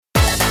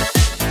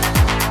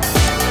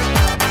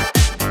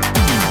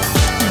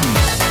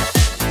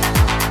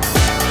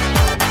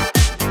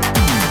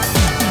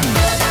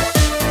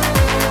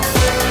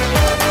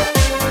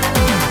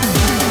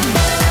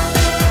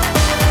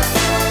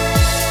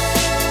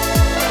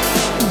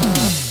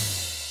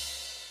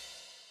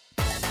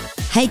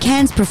Hey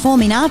Cairns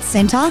Performing Arts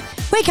Centre,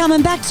 we're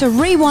coming back to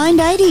Rewind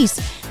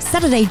 80s,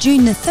 Saturday,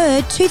 June the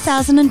 3rd,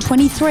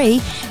 2023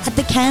 at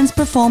the Cairns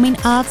Performing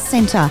Arts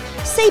Centre,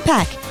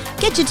 CPAC.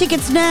 Get your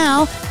tickets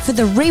now for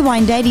the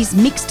Rewind 80s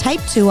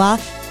Mixtape Tour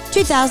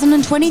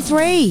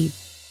 2023.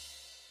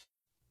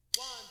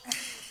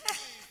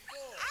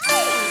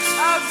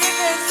 Oh,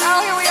 goodness.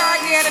 Oh, here we are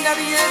again.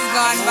 Another year's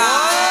gone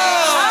by.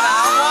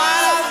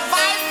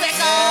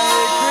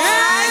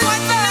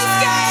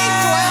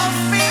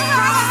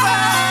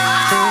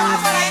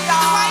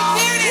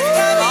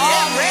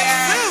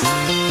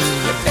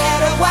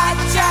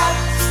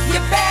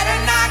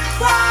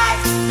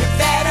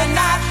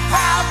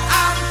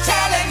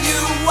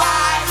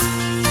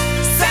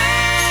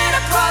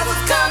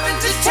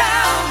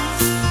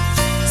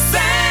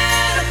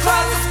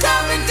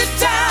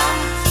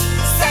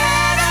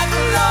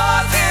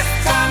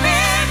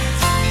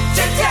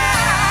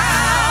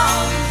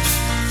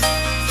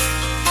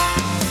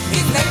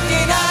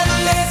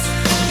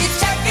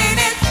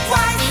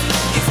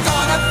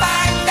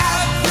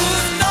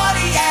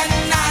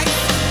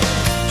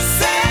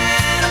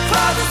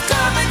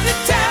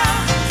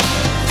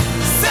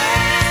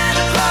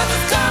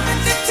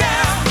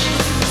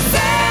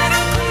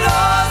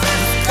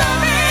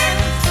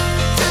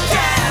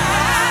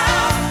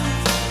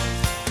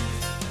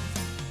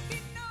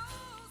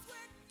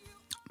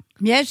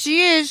 Yes,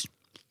 she is.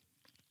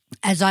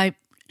 As I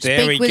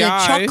speak with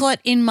a chocolate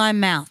in my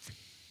mouth.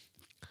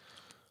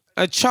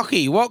 A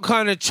chocky? What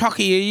kind of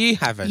chocky are you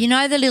having? You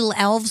know the little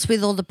elves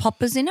with all the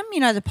poppers in them? You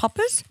know the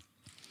poppers?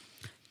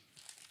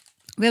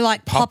 They're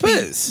like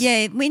poppers? Yeah,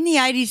 in the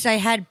 80s they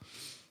had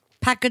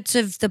packets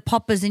of the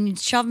poppers and you'd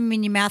shove them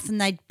in your mouth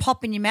and they'd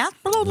pop in your mouth.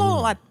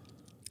 Like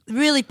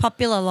really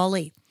popular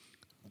lolly.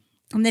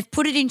 And they've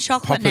put it in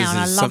chocolate poppers now and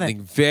I is love something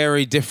it.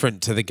 very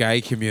different to the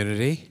gay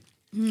community.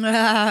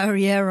 Oh,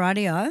 yeah,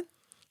 rightio.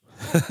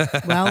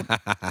 Well,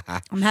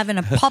 I'm having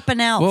a poppin'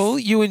 elf. Well,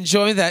 you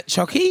enjoy that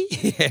chocky?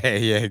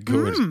 Yeah,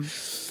 good. I want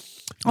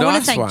to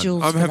Nice thank one.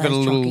 Jules I'm for having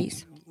those a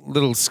chockies.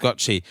 little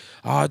scotchy.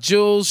 Oh,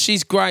 Jules,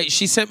 she's great.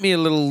 She sent me a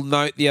little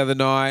note the other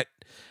night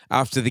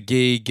after the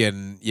gig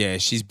and, yeah,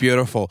 she's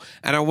beautiful.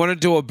 And I want to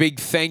do a big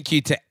thank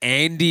you to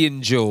Andy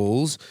and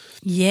Jules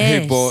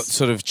Yes. who bought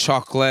sort of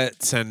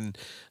chocolates and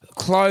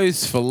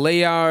clothes for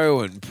Leo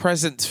and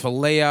presents for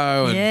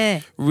Leo and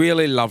Yeah.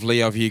 really lovely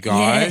of you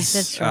guys. Yes,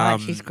 that's right.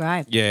 She's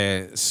great.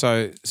 Yeah,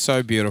 so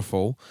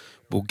beautiful.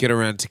 We'll get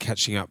around to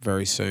catching up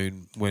very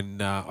soon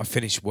when I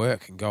finish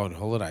work and go on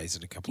holidays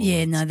in a couple of Yeah,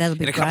 weeks. no, that'll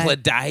be in a couple great.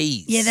 of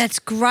days. Yeah, that's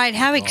great.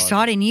 How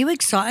exciting. You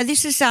excited?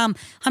 This is I'm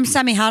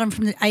Sammy Hardham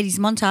from the 80s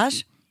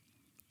Montage.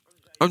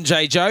 I'm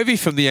Jay Jovi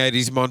from the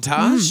 80s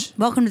Montage.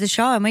 Welcome to the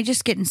show. And we're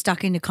just getting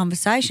stuck into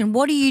conversation.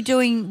 What are you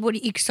doing? What are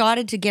you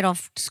excited to get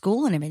off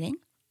school and everything?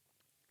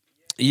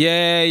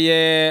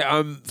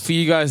 Yeah. For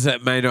you guys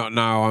that may not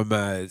know, I'm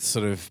a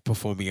sort of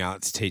performing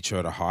arts teacher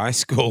at a high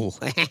school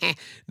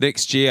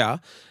next year.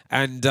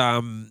 And,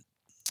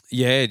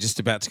 just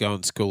about to go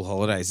on school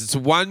holidays. It's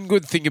one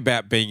good thing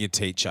about being a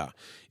teacher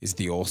is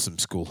the awesome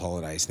school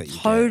holidays that you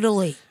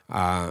Totally.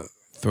 get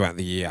throughout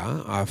the year.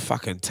 I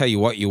fucking tell you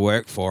what, you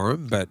work for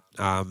them, but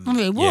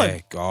you would. yeah,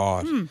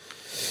 God.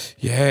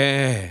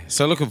 Yeah.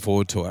 So looking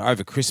forward to it.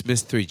 Over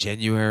Christmas through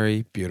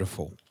January.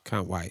 Beautiful.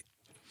 Can't wait.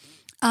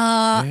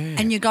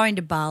 And you're going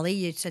to Bali.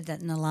 You said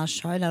that in the last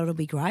show. That'll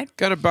be great.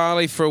 Go to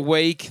Bali for a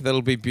week.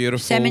 That'll be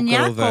beautiful.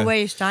 Seminyak Got all or where are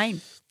you staying?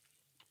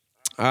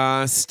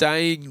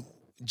 staying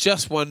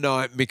just one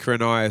night. Mika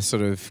and I are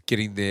sort of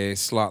getting there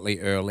slightly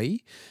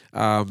early.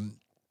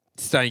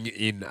 Staying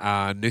in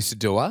Nusa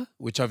Dua,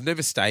 which I've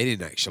never stayed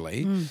in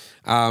actually.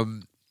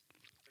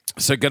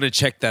 So going to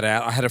check that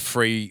out. I had a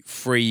free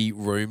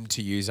room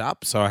to use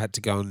up, so I had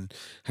to go and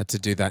had to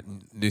do that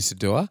in Nusa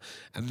Dua.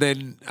 And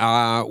then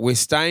we're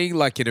staying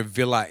like in a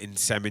villa in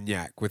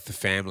Seminyak with the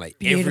family,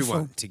 Beautiful.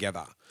 everyone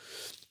together.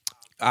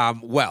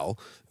 Well,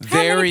 How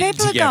many they're in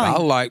people are together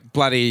going? like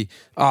bloody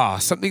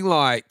something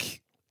like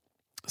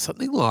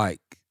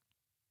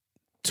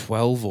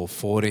 12 or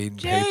 14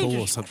 people or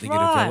Jesus something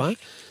Christ. in a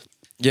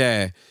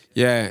villa.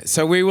 Yeah.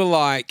 So we were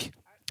like,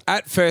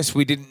 at first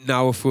we didn't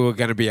know if we were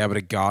going to be able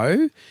to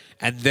go.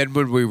 And then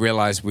when we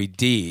realized we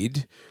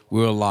did, we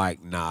were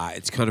like, nah,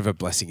 it's kind of a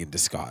blessing in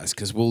disguise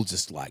because we'll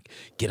just like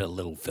get a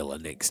little villa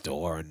next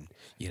door and,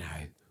 you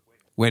know,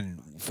 when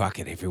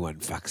fucking everyone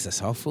fucks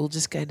us off, we'll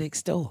just go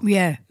next door.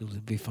 Yeah. It'll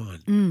be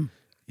fine.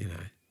 You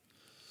know.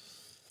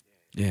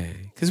 Yeah,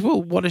 because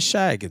we'll want to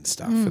shag and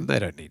stuff and they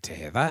don't need to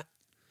hear that.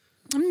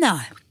 No.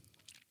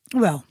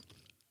 Well,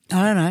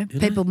 I don't know.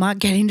 People might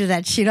get into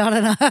that shit. I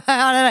don't know.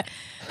 I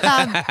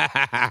don't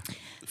know.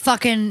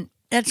 Fucking,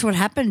 that's what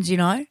happens, you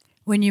know,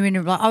 when you're in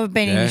a. I've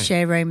been in a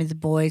share room with the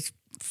boys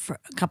for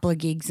a couple of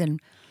gigs and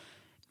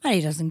mate,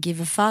 he doesn't give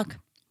a fuck.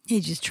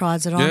 He just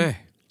tries it on. Yeah.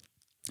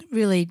 It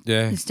really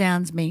Yeah.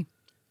 astounds me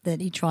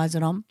that he tries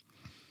it on.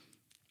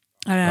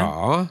 I don't know.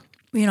 Aw.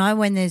 You know,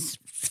 when there's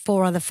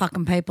 4 other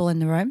fucking people in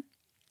the room.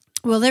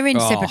 Well, they're in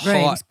separate hot.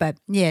 rooms, but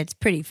yeah, it's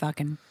pretty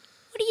fucking.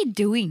 What are you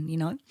doing, you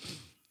know?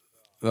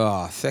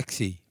 Oh,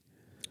 sexy.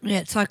 Yeah,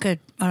 it's like I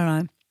don't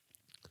know.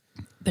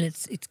 but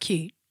it's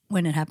cute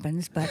when it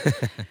happens, but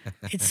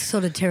it's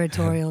sort of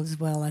territorial as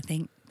well, I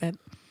think. But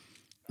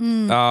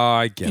Oh,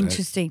 I get it.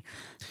 interesting.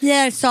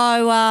 Yeah,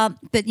 so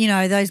but you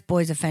know, those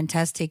boys are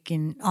fantastic,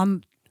 and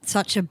I'm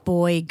such a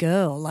boy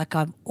girl. Like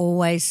I've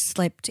always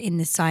slept in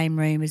the same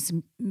room as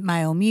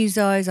male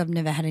musos. I've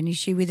never had an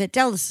issue with it.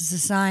 Dallas is the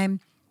same.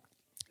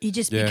 You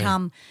just Yeah.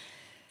 become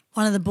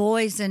one of the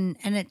boys, and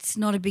it's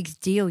not a big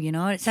deal, you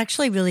know. It's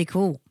actually really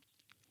cool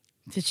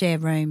to share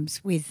rooms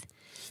with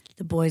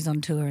the boys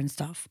on tour and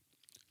stuff.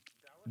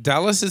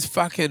 Dallas is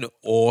fucking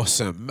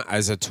awesome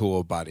as a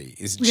tour buddy,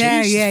 isn't she?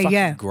 Yeah, She's yeah, fucking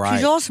yeah. Great.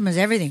 She's awesome as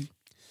everything.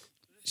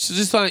 She'll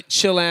just like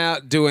chill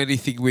out, do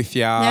anything with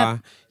ya. Yep.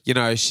 You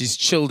know, she's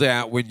chilled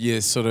out when you're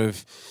sort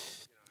of,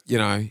 you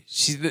know,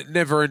 she's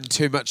never in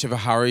too much of a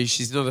hurry.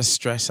 She's not a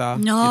stressor.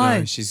 No, you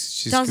know,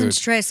 she's doesn't good.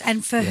 stress.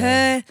 And for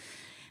her,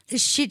 the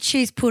shit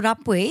she's put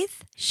up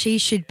with, she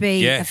should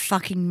be Yeah. a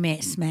fucking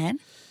mess, man.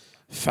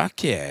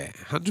 Fuck yeah,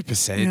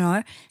 100%. You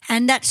know,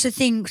 and that's the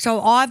thing. So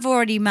I've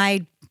already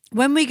made,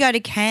 when we go to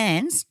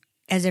Cairns,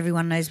 as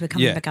everyone knows, we're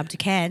coming Yeah. back up to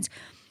Cairns.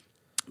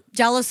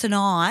 Dallas and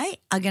I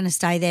are going to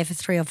stay there for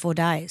 3 or 4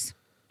 days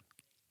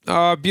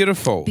Oh,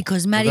 beautiful.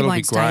 because Maddie That'll be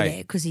won't stay great.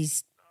 there because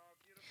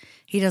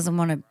he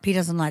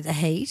doesn't like the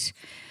heat,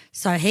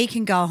 so he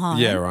can go home.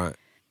 Yeah, right.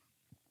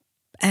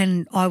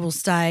 And I will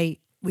stay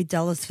with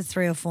Dallas for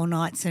 3 or 4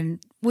 nights, and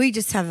we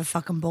just have a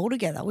fucking ball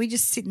together. We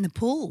just sit in the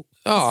pool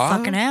for Oh,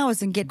 fucking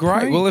hours and get Great.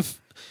 pruned. Well,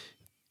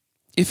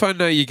 if I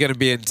know you're going to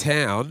be in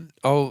town,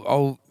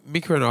 I'll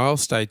Mika and I'll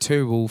stay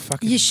too. We'll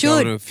fucking You go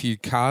should. on a few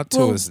car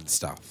Well- tours and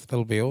stuff.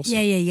 That'll be awesome.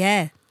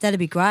 Yeah. That'd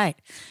be great.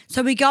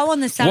 So we go on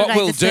the Saturday,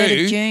 we'll the 3rd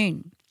do- of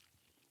June.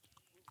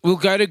 We'll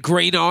go to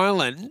Green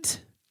Island,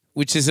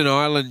 which is an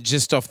island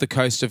just off the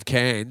coast of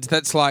Cairns.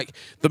 That's like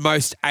the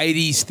most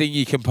 80s thing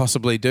you can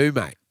possibly do,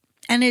 mate.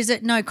 And is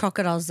it no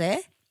crocodiles there?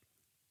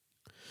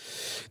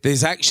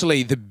 There's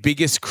actually the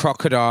biggest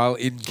crocodile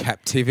in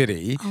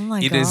captivity Oh my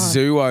in God. a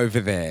zoo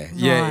over there.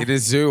 Yeah, Right. in a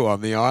zoo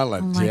on the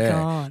island. Oh my yeah.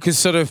 God. Because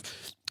sort of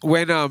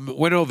when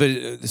all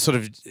the sort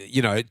of,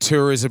 you know,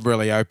 tourism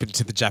really opened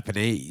to the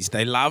Japanese,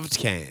 they loved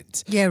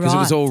Cairns. Yeah, right. Because it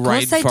was all Of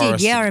course they rainforest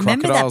did. Yeah, I and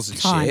remember that crocodiles and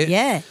time. shit.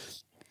 Yeah.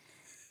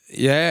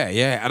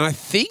 Yeah. And I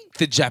think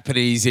the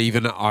Japanese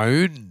even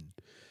own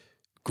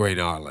Green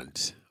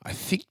Island. I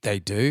think they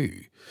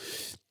do.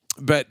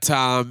 But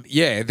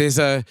there's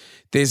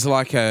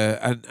like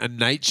a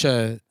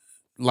nature,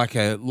 like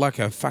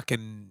a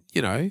fucking,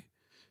 you know,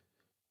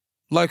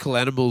 local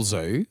animal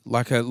zoo,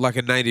 like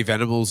a native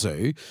animal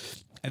zoo,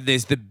 and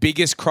there's the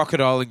biggest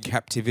crocodile in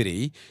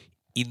captivity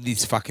in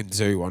this fucking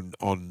zoo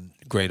on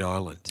Green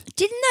Island.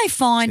 Didn't they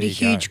find There a you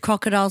go. huge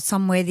crocodile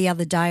somewhere the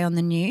other day on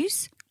the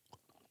news?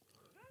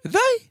 Are they?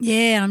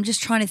 Yeah, I'm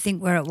just trying to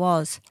think where it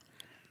was.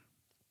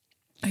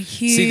 A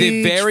huge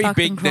See, they're very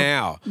fucking big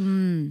now.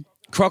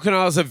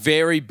 Crocodiles are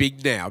very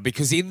big now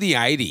because in the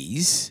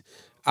 80s,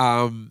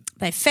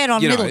 They fed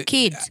on You know, little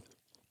kids.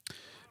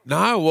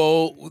 no,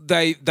 well,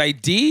 they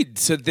did.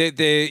 So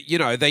they're you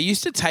know, they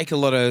used to take a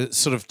lot of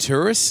sort of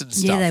tourists and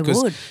stuff. Yeah, they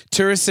 'cause would.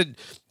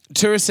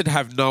 Tourists would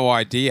have no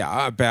idea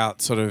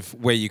about sort of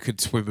where you could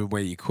swim and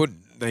where you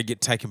couldn't. They get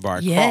taken by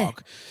a Yeah.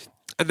 croc.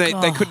 And they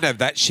couldn't have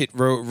that shit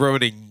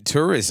ruining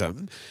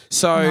tourism.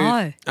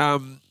 So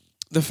No.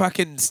 the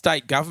fucking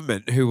state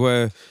government, who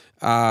were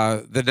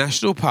the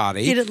National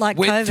Party, Did it like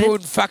went COVID. through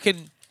and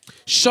fucking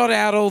shot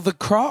out all the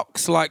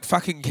crocs like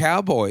fucking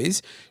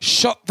cowboys,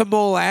 shot them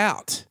all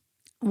out.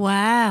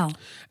 Wow.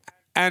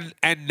 And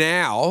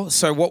now,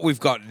 so what we've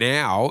got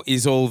now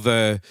is all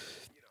the,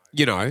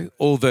 you know,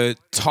 all the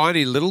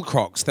tiny little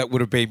crocs that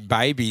would have been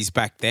babies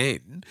back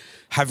then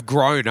have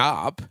grown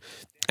up.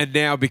 And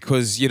now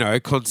because, you know,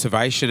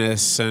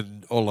 conservationists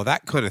and all of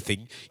that kind of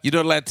thing, you're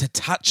not allowed to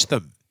touch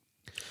them.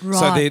 Right.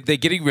 So they're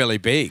getting really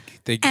big.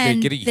 They're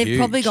and getting they've huge.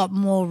 probably got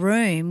more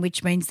room,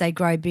 which means they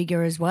grow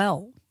bigger as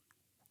well.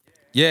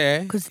 Yeah.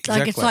 Because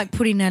exactly. it's like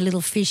putting a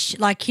little fish,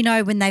 like, you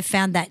know, when they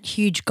found that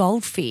huge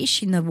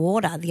goldfish in the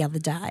water the other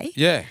day.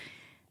 Yeah.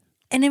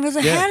 And it was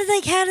like, Yeah.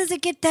 how does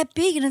it get that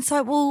big? And it's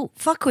like, well,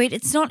 fuck it.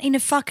 It's not in a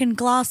fucking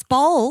glass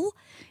bowl.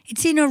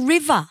 It's in a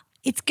river.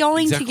 It's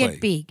going to Exactly. get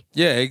big.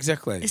 Yeah,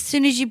 exactly. As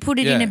soon as you put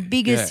it in a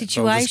bigger They'll just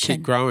situation.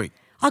 keep growing.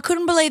 I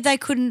couldn't believe they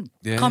couldn't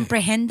Yeah.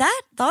 comprehend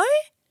that, though.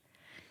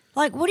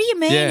 Like, what do you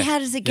mean? Yeah. How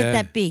does it get Yeah.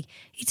 that big?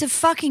 It's a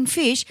fucking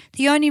fish.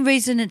 The only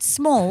reason it's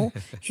small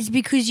is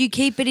because you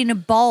keep it in a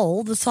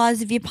bowl the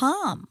size of your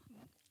palm.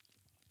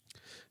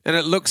 And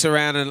it looks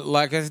around and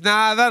like,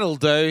 nah, that'll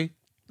do.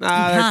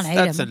 Nah, can't eat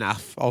that's 'em.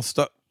 enough. I'll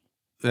stop.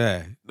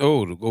 Yeah.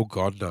 Oh,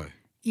 God, no.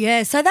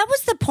 Yeah, so that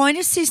was the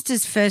Pointer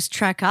Sisters' first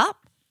track up.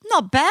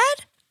 Not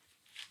bad.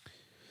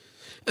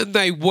 And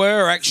they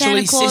were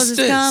actually Santa Claus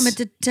sisters. is coming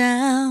to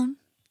town.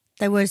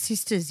 They were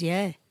sisters,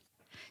 yeah.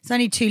 There's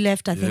only 2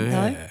 left, I think,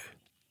 though.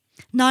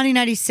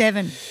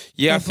 1987.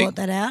 Yeah, I they think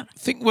brought that out. I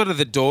think one of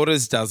the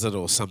daughters does it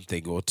or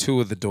something, or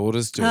 2 of the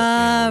daughters do it. now,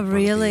 Ah, one of the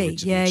really?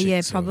 original Yeah,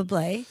 chicks, or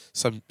probably.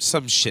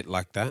 some shit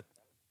like that.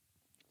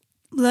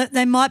 Well,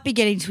 they might be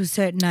getting to a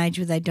certain age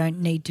where they don't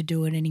need to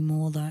do it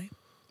anymore, though.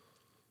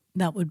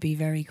 That would be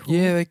very cool.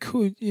 Yeah, they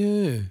could.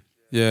 Yeah.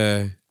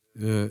 Yeah.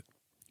 Yeah.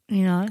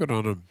 You know? Good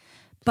on them.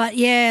 But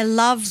yeah,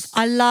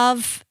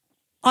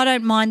 I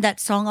don't mind that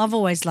song. I've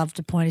always loved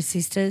the Pointer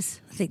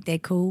Sisters. I think they're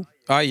cool.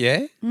 Oh,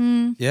 yeah?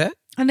 Yeah?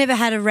 I never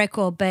had a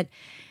record, but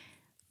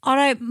I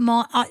don't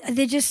mind.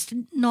 They're just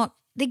not,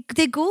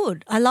 they're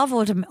good. I love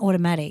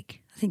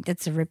Automatic. I think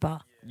that's a ripper.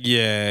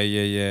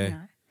 Yeah.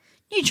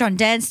 Neutron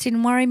Dance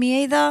didn't worry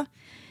me either.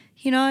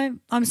 You know,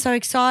 I'm So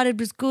Excited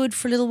was good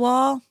for a little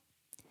while.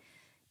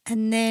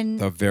 And then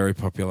They're very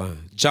popular.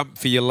 Jump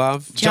for Your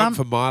Love. Jump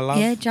for My Love.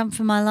 Yeah, Jump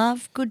for My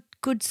Love.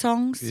 Good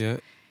songs. Yeah.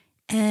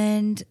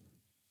 And,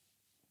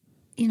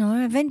 you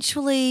know,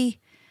 eventually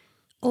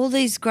all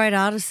these great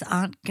artists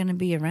aren't going to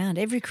be around.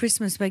 Every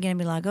Christmas we're going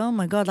to be like, oh,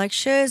 my God, like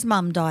Cher's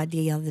mum died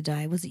the other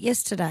day. Was it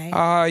yesterday?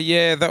 Oh,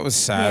 yeah, that was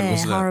sad, yeah,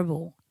 wasn't it?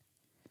 horrible.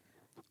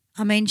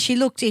 I mean, she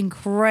looked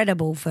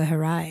incredible for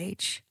her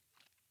age,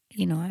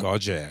 you know.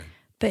 God, yeah.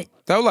 But,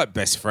 They were like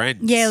best friends.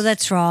 yeah, well,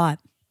 that's right.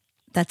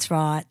 That's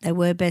right. They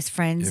were best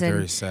friends. Yeah,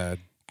 very sad.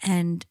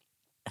 And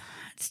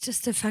it's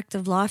just a fact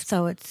of life,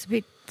 though. It's a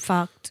bit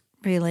fucked,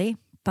 really.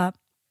 But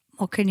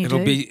what can you do?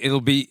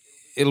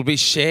 It'll be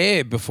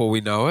Cher before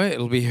we know it.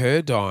 It'll be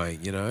her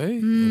dying, you know?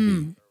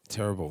 It'll be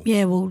terrible.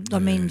 Yeah, well, I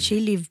mean,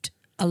 she lived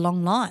a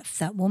long life,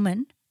 that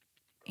woman,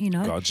 you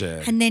know. God,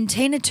 yeah. And then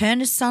Tina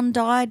Turner's son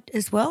died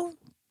as well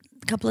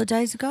a couple of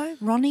days ago,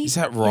 Ronnie. Is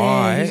that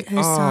right? Yeah,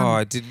 her son.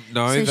 I didn't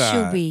know so that.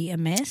 she'll be a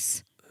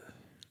mess.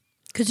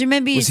 Because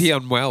remember, Was he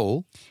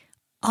unwell?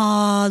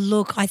 Oh,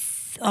 look,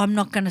 I'm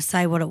not going to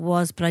say what it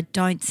was, but I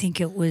don't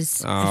think it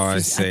was. I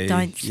see. I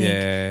don't think.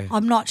 Yeah.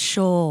 I'm not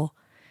sure.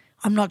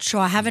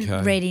 I haven't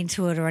read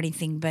into it or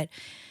anything, but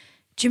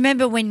do you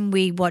remember when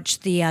we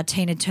watched the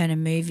Tina Turner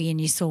movie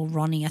and you saw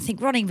Ronnie? I think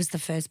Ronnie was the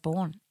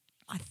firstborn.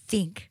 I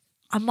think.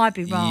 I might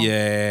be wrong.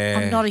 Yeah.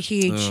 I'm not a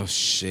huge. Oh,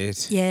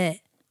 shit. Yeah.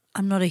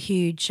 I'm not a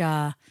huge.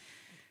 I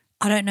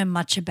don't know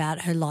much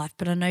about her life,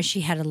 but I know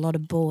she had a lot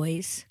of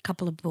boys, a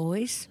couple of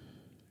boys.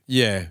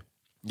 Yeah.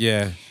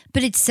 Yeah.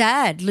 But it's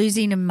sad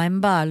losing a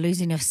member,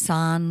 losing a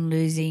son,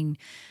 losing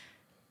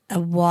a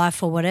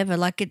wife or whatever.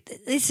 Like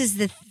this is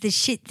the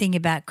shit thing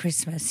about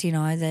Christmas, you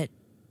know, that,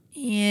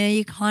 yeah,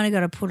 you kind of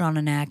got to put on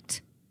an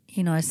act,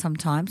 you know,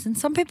 sometimes. And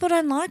some people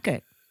don't like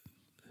it.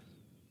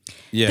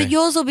 Yeah. But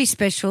yours will be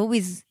special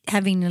with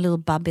having a little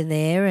bubba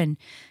there and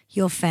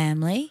your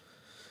family,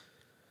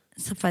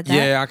 stuff like that.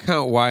 Yeah, I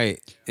can't wait.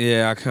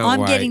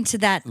 I'm getting to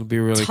that It'll be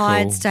really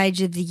tired cool.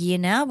 stage of the year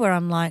now where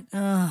I'm like,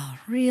 oh,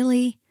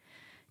 really?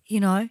 You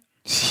know,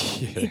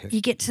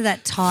 you get to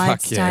that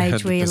tired Fuck yeah,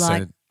 stage where you're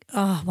like, 100%.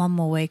 oh, one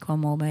more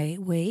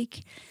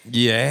week.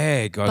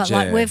 Yeah, But gotcha.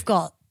 like we've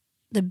got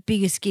the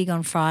biggest gig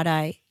on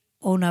Friday.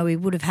 Oh no, we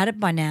would have had it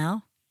by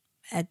now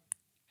at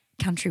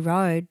Country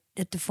Road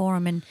at the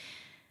Forum, and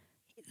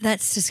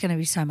that's just going to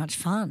be so much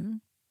fun.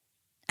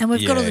 And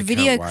we've got all the Yeah,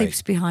 video can't clips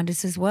wait. behind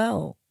us as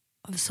well.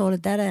 I've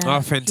sorted that out. Oh,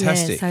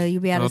 fantastic. Yeah, so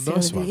you'll be able to see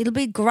nice all one. it'll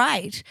be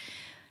great.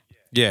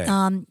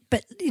 Yeah.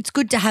 But it's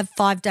good to have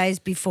 5 days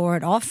before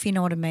it off, you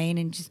know what I mean,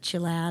 and just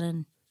chill out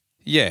and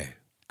yeah.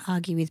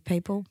 argue with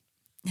people.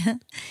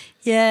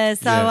 Yeah,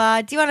 so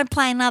Yeah. do you want to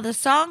play another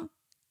song?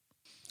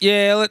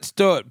 Yeah, let's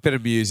do it. Bit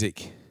of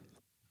music.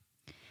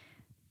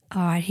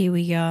 All right, here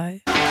we go.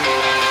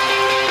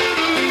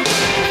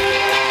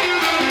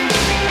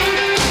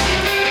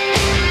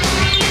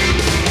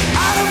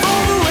 Out of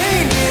all the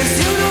reindeers,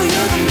 you know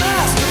you're the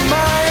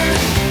mastermind.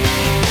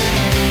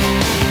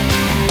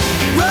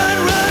 Run,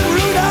 run,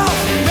 Rudolph,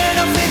 man,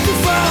 I'll make you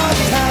fall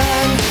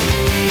time.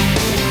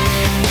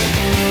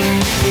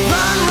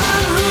 Run,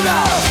 run,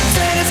 Rudolph,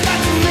 Santa's got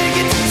to make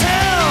it to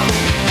town.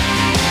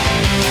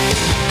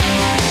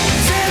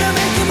 Santa,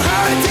 make him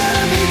hurry, tell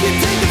him he can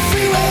take the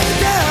freeway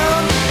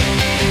down.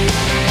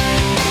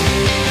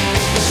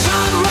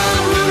 Run, run,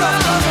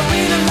 Rudolph, 'cause I'm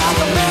reading like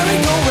a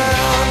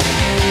merry-go-round.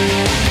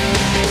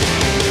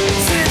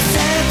 Sit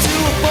down to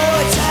a boy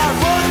child,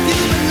 what have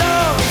you been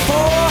longing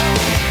for?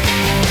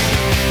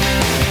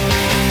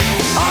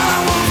 All I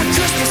want for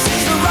Christmas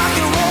is a rock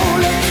and roll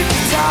electric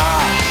guitar.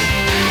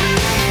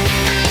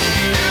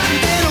 And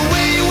then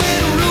away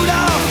went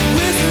Rudolph,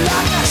 whistling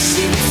like a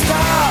shooting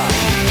star.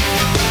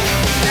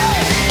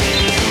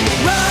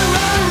 Run,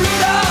 run,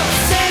 Rudolph,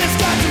 Santa's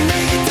got to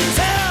make it to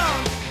town.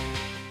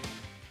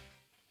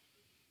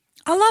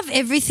 I love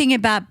everything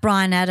about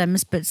Bryan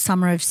Adams but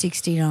Summer of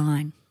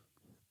 69.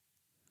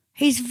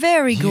 He's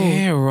very good.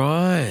 Yeah,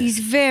 right. He's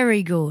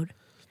very good.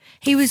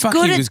 He was Fuck,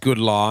 good he at, was good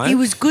live. He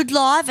was good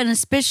live, and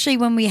especially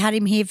when we had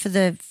him here for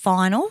the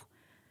final.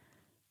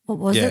 What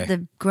was Yeah. it?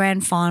 The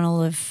grand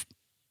final of,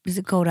 is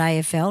it called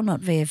AFL,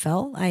 not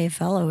VFL?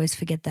 AFL, I always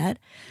forget that.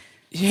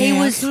 yeah, he I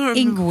was can't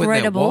remember when that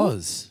incredible.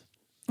 was.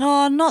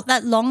 Oh, not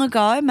that long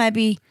ago,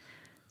 maybe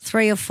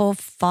 3 or 4,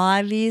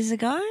 5 years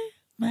ago,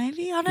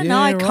 maybe. I don't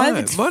know. Yeah,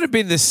 COVID's right. Might have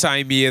been the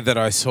same year that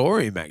I saw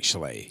him,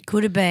 actually.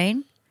 could have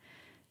been.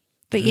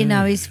 But, you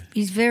know, he's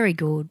very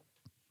good.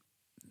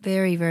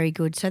 Very, very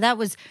good. So that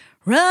was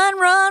Run,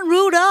 Run,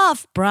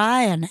 Rudolph,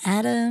 Bryan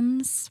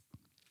Adams.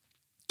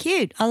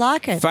 cute. I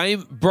like it.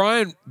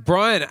 Brian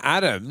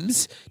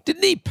Adams,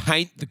 didn't he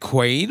paint the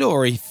Queen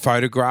or he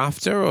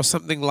photographed her or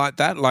something like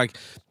that? Like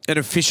an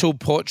official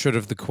portrait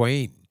of the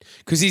Queen.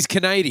 Because he's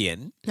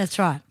Canadian. That's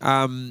right.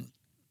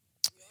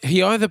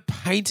 He either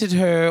painted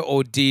her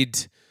or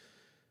did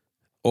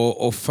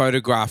or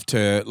photographed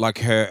her, like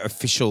her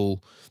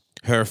official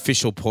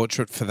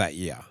portrait for that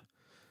year.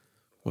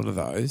 One of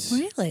those.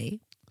 Really?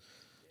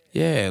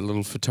 Yeah, a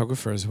little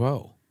photographer as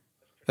well.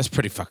 That's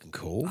pretty fucking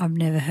cool. I've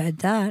never heard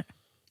that.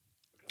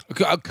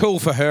 Cool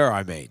for her,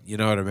 I mean. You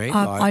know what I mean?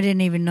 I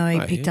didn't even know he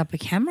oh, picked yeah. up a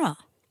camera.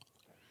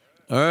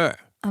 Oh,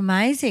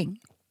 Amazing.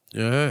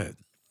 yeah.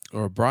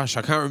 Or a brush.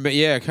 I can't remember.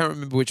 Yeah, I can't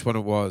remember which one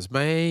it was.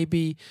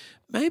 Maybe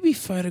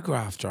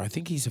photographed her. I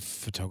think he's a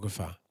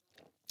photographer.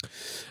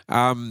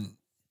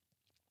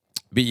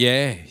 But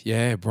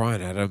yeah,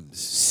 Brian Adams,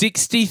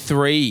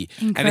 63,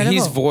 Incredible. and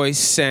his voice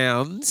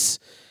sounds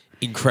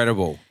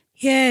incredible.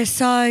 Yeah,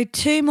 so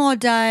 2 more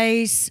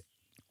days.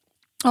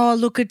 Oh,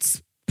 look,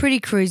 it's pretty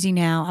cruisy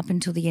now up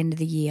until the end of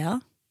the year.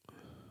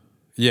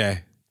 Yeah,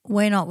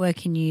 We're not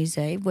working New Year's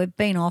Eve. We've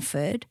been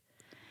offered.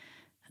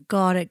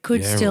 God, it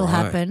could Yeah, still right.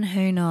 happen.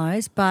 Who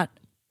knows? But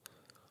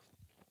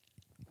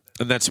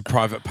and that's a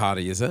private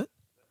party, is it?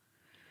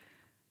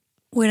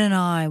 we don't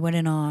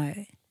know.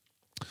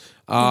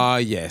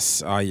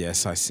 Yes,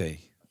 I see.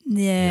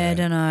 Yeah, I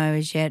don't know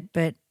as yet,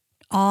 but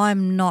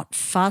I'm not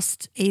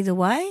fussed either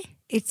way.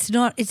 It's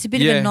a bit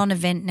of Yeah. a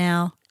non-event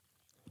now,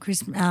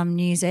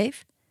 New Year's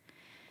Eve.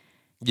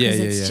 Yeah, Because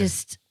yeah, it's yeah.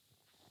 just,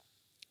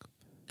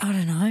 I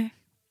don't know.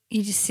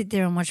 You just sit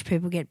there and watch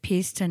people get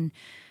pissed and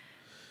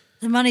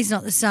the money's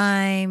not the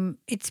same.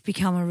 It's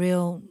become a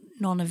real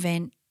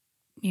non-event,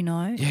 you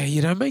know. Yeah,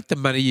 you don't make the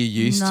money you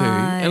used to. No.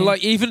 And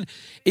like even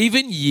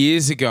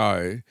years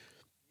ago,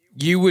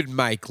 you would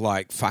make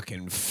like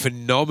fucking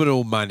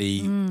phenomenal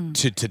money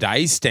to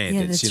today's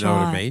standards, that's you know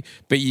what I right. mean?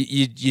 But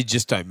you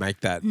just don't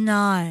make that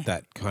No.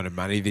 that kind of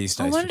money these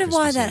days. I for wonder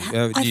why Christmas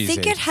that Eve. I New Year's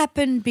think Eve. it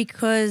happened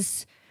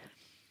because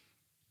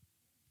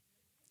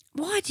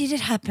why did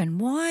it happen?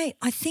 Why?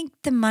 I think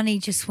the money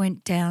just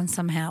went down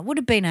somehow. It would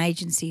have been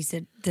agencies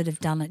that have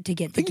done it to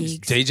get the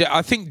gigs.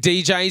 I think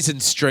DJs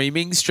and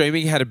streaming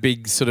had a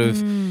big sort of,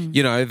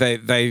 you know,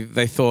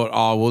 they thought,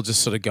 oh, we'll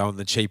just sort of go on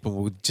the cheap and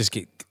we'll just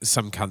get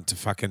some cunt to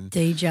fucking,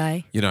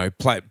 DJ. you know,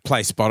 play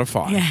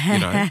Spotify, you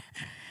know.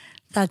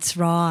 That's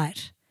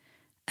right.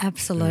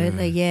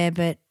 Absolutely. Yeah,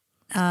 but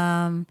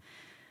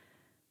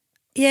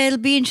it'll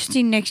be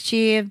interesting next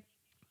year.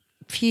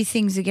 Few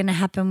things are going to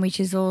happen, which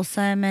is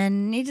awesome,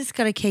 and you just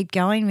got to keep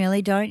going,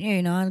 really, don't you?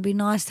 You know, it'll be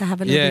nice to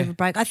have a little bit of a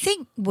break. I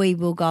think we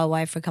will go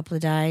away for a couple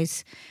of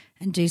days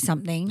and do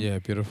something. Yeah,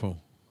 beautiful.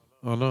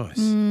 Oh, nice.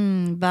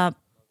 But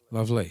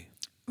Lovely.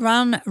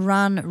 Run,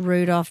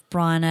 Rudolph,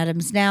 Brian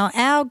Adams. Now,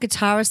 our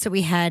guitarist that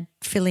we had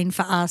fill in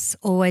for us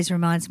always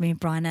reminds me of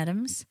Brian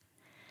Adams.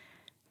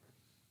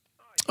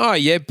 Oh,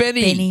 yeah,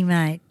 Benny,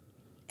 mate.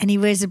 And he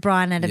wears a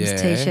Brian Adams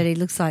Yeah. T-shirt. He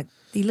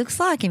looks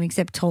like him,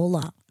 except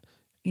taller,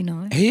 you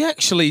know. He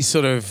actually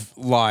sort of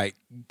like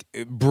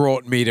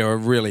brought me to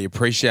really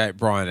appreciate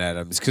Brian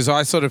Adams because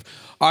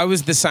I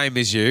was the same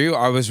as you.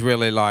 I was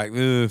really like,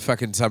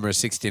 fucking Summer of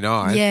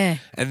 '69. Yeah.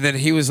 And then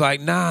he was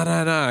like,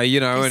 no, you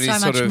know, There's and he so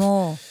sort much of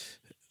more.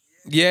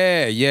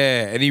 Yeah.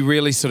 And he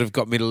really sort of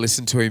got me to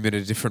listen to him in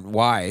a different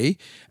way.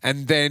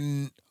 And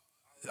then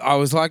I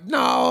was like,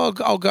 no,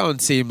 I'll go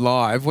and see him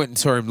live. Went and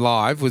saw him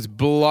live, was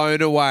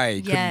blown away.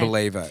 Yeah. Couldn't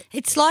believe it.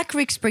 It's like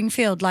Rick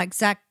Springfield. Like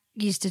Zach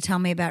used to tell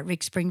me about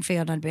Rick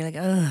Springfield. I'd be like,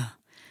 ugh,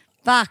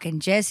 fucking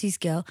Jesse's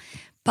Girl.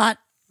 But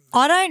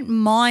I don't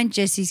mind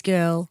Jesse's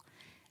Girl,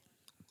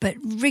 but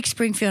Rick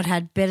Springfield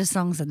had better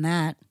songs than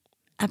that.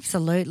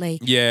 Absolutely.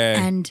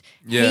 Yeah. And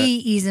Yeah.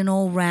 he is an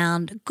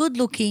all-round,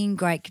 good-looking,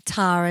 great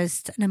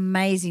guitarist, an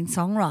amazing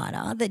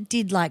songwriter that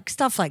did like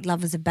stuff like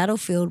Love is a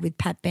Battlefield with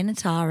Pat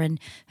Benatar and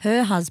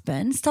her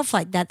husband, stuff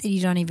like that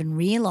you don't even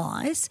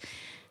realise.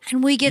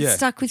 And we get Yeah.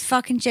 stuck with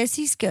fucking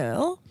Jesse's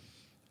Girl.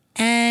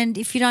 And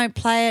if you don't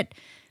play it,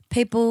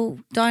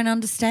 people don't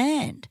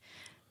understand.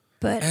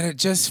 But And it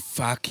just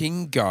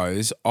fucking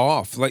goes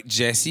off. Like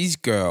Jesse's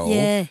Girl,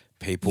 Yeah.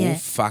 people Yeah.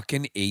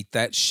 fucking eat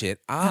that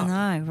shit up.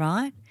 I know,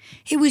 right?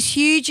 It was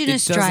huge in It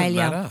doesn't Australia.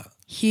 matter.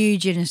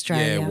 Huge in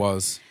Australia. Yeah, it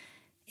was.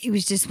 He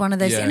was just one of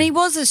those. Yeah. And he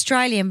was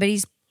Australian, but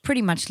he's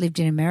pretty much lived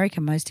in America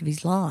most of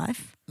his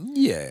life.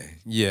 Yeah.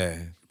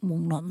 Well,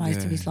 not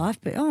most of his life,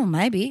 but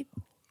maybe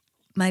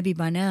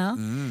by now.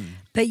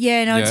 But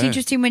yeah, no, it's Yeah.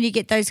 interesting when you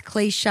get those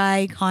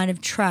cliche kind of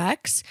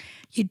tracks,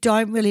 you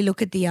don't really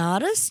look at the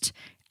artist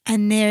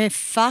and they're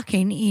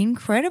fucking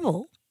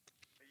incredible.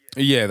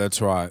 Yeah,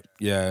 that's right.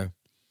 Yeah.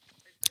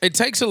 It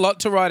takes a lot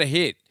to write a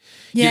hit.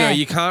 Yeah. You know,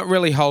 you can't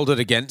really hold it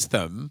against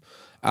them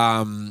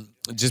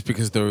just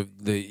because the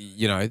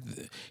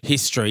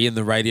history and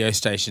the radio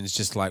stations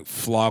just like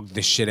flogged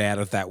the shit out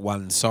of that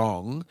one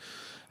song.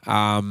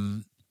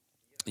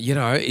 You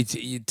know,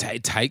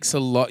 it takes a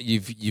lot.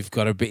 You've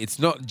got to be. It's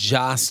not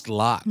just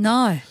luck.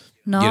 No.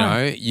 You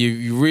know,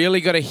 you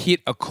really got to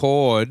hit a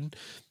chord.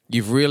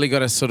 You've really got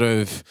to sort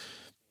of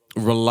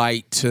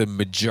relate to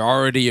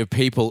majority of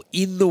people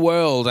in the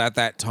world at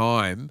that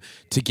time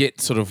to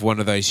get sort of one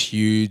of those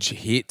huge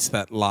hits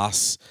that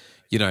lasts,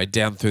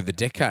 down through the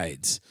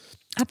decades.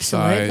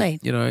 Absolutely.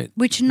 So,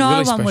 which no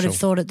really one would have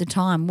special. thought at the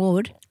time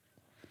would.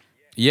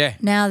 Yeah.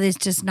 Now there's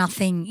just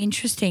nothing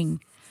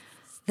interesting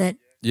that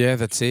Yeah,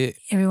 that's it.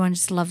 everyone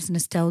just loves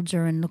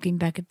nostalgia and looking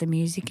back at the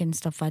music and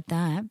stuff like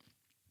that.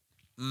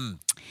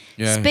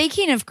 Yeah.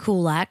 Speaking of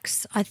cool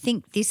acts, I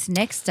think this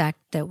next act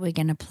that we're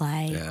going to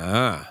play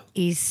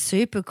is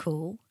super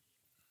cool.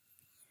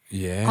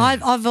 Yeah.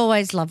 I've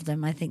always loved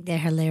them. I think they're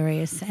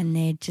hilarious and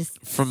they're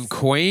just, From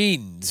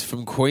Queens,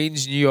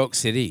 New York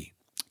City.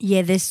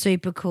 yeah, they're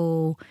super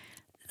cool.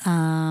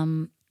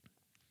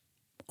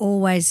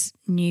 Always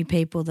knew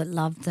people that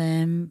loved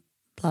them,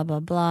 blah, blah,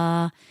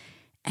 blah.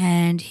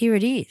 And here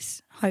it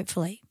is,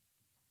 hopefully.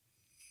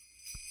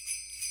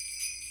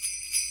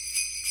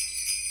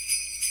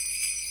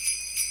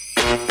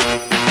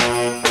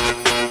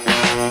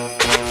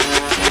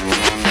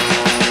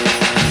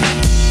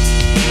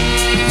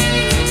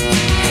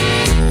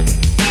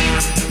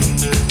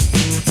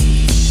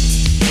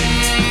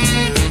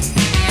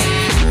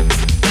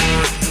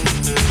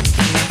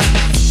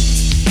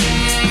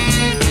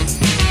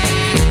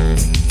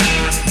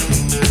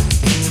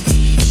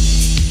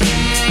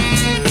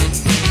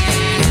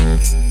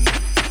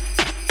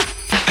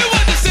 It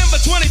was December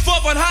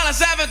 24th on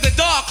Hollis Ave at the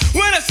dark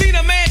when I seen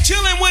a man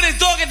chilling with his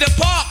dog at the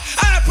park.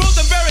 I approached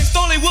him very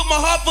slowly with my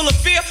heart full of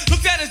fear.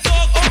 Looked at his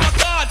dog, oh my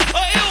God,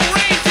 a ill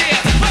reindeer.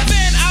 But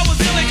then I was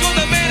ill because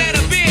the man had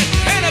a beard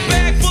and a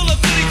bag full of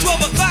goodies,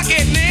 12 o'clock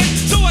at near.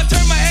 So I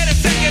turned my head a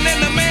second and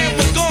the man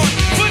was gone.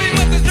 But he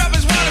must have dropped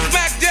his wallet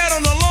back dead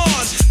on the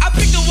lawn. I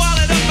picked the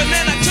wallet up and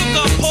then I took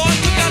a pause,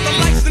 took out the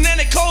lights and then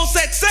it cold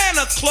said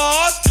Santa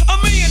Claus. $1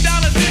 million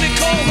in it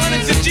cold,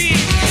 hundreds of G's.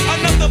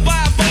 Enough to buy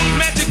a boat,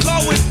 magic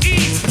car with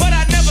ease. But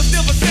I never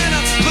steal for Santa,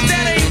 cause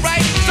that ain't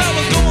right. So I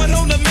was going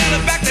home to mail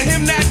it back to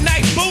him that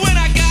night. But when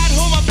I got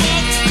home I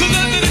bugged, cause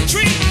under the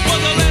tree was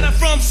a letter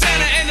from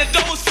Santa and the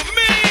door was for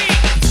me.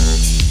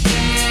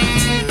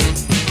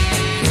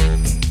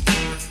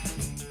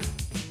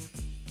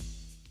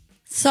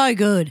 So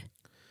good.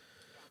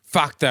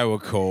 Fuck, they were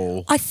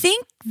cool. I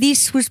think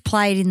this was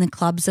played in the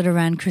clubs at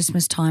around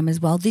Christmas time as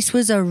well. This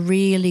was a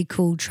really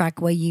cool track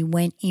where you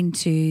went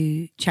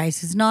into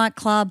Chase's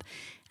nightclub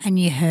and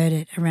you heard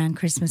it around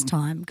Christmas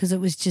time because it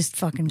was just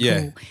fucking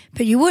Yeah. cool.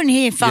 But you wouldn't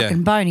hear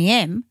fucking Boney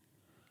M.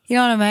 You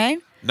know what I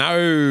mean?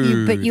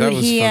 No, But you that would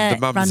was hear from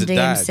the Run mums and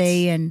dads.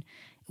 DMC and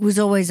it was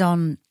always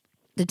on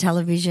the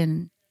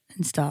television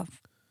and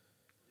stuff.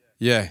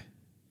 Yeah.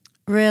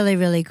 Really,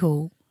 really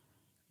cool.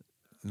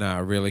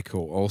 No, really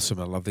cool. Awesome.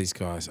 I love these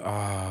guys.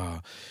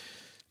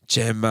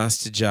 Jam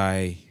Master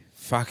Jay.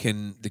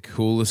 Fucking the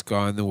coolest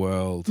guy in the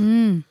world.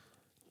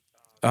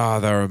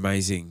 They're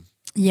amazing.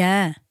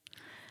 Yeah.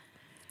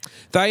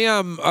 They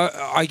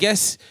I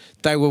guess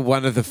they were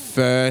one of the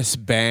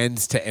first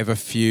bands to ever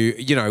fuse,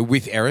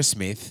 with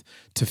Aerosmith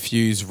to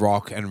fuse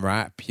rock and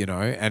rap,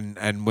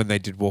 and when they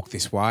did Walk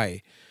This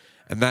Way.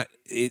 And that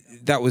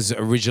was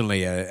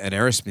originally an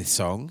Aerosmith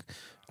song.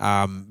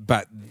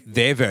 But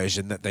their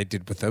version that they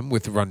did with them,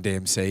 with Run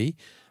DMC,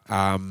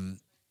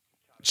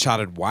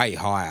 charted way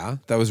higher.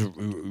 That was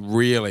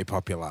really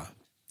popular.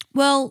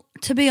 Well,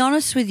 to be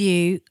honest with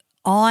you,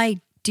 I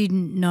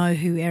didn't know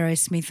who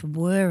Aerosmith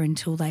were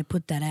until they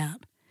put that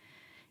out.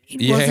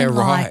 It Yeah, wasn't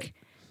right. like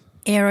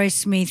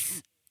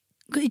Aerosmith.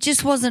 It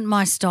just wasn't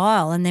my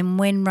style. And then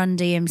when Run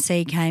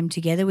DMC came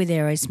together with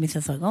Aerosmith, I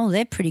thought, oh,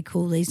 they're pretty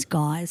cool, these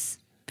guys.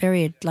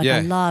 I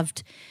Yeah.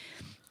 loved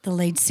the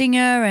lead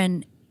singer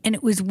and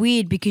it was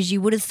weird because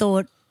you would have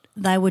thought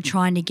they were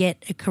trying to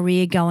get a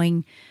career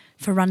going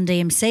for Run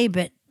DMC,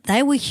 but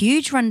they were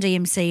huge Run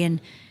DMC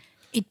and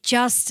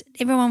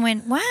everyone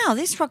went, wow,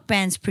 this rock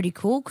band's pretty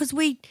cool because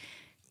we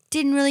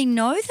didn't really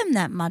know them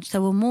that much. They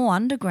were more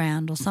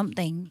underground or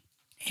something,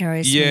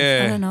 Aerosmith.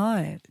 Yeah. I don't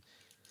know.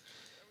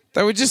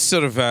 They were just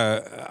sort of,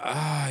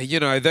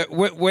 that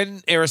when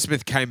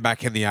Aerosmith came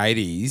back in the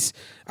 80s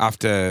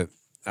after,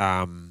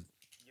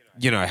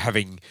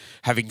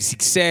 having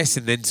success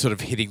and then sort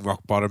of hitting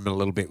rock bottom a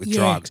little bit with Yeah.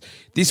 drugs.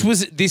 This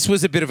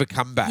was a bit of a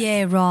comeback.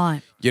 Yeah,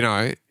 right.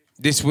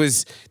 This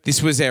was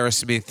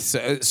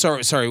Aerosmith.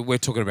 Sorry, we're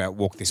talking about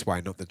Walk This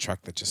Way, not the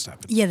track that just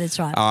happened. Yeah, that's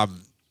right.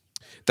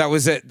 That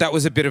was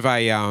a bit of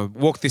a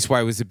Walk This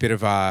Way was a bit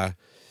of a,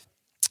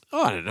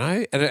 I don't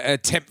know, an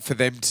attempt for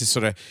them to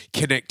sort of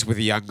connect with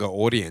a younger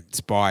audience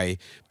by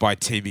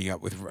teaming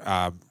up with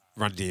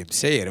Run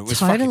DMC, and it was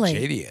Totally.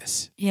 fucking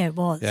genius. yeah, it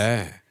was.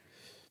 Yeah,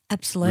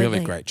 Absolutely.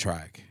 really great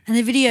track. And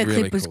the video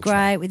Really clip was cool great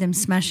track. with them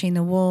smashing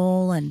the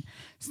wall and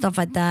stuff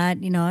like that,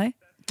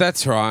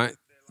 That's right.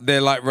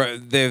 They're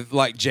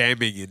like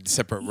jamming in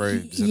separate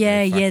rooms. and Yeah,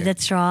 they yeah, fucking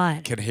that's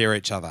right. can hear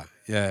each other.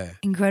 Yeah,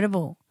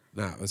 Incredible.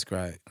 no, it was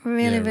great.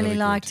 Really, Yeah, really good.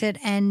 liked it.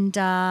 And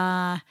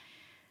I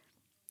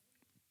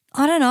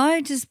don't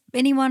know, does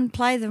anyone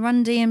play the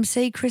Run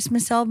DMC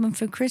Christmas album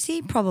for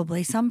Chrissy?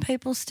 Probably some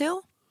people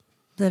still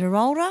that are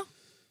older.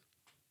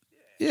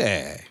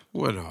 Yeah,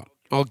 why not?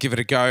 I'll give it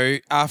a go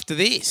after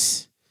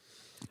this.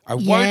 I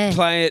Yeah. won't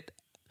play it.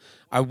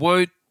 I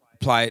won't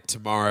play it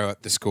tomorrow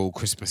at the school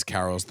Christmas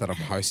carols that I'm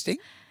hosting.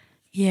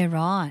 Yeah,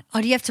 right.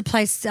 Oh, do you have to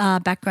play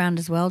background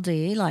as well, do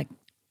you? Like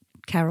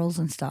carols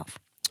and stuff?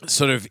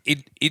 Sort of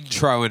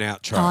intro and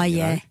outro. Oh, you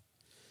yeah. know?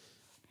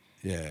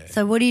 Yeah.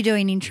 So what are you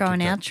doing intro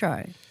and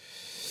outro?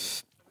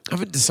 I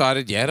haven't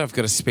decided yet. I've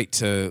got to speak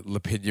to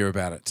Lapinya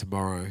about it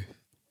tomorrow.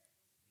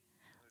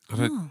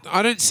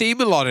 I don't see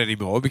him a lot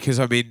anymore because,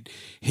 I mean,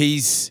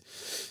 he's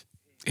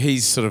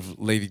sort of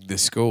leaving the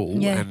school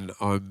Yeah. and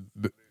I'm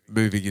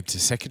moving into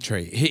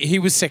secondary. He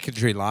was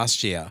secondary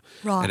last year,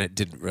 Right. and it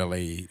didn't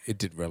really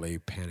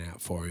pan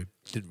out for him.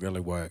 Didn't really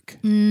work.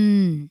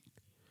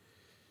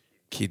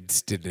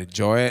 Kids didn't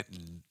enjoy it,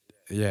 and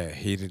yeah,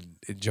 he didn't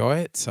enjoy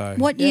it. So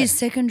What yeah. year's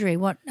secondary?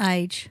 What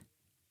age?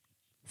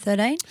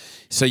 13?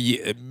 So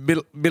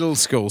middle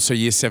school. So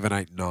year 7,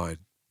 8, 9.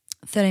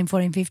 13,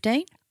 14,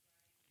 15?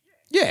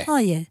 Yeah. Oh,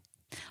 yeah.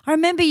 I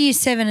remember year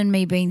 7 and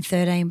me being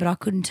 13, but I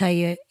couldn't tell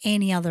you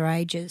any other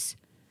ages.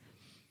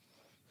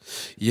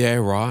 Yeah.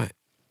 Right.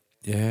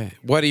 Yeah.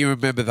 What do you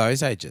remember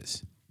those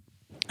ages?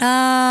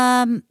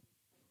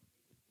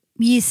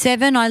 Year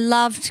 7, I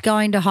loved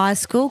going to high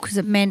school because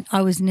it meant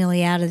I was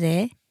nearly out of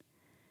there.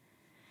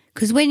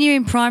 Because when you're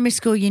in primary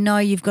school, you know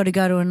you've got to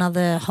go to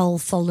another whole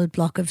solid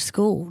block of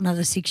school,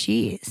 another 6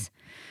 years.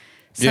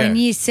 So in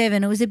Yeah. year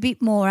 7, it was a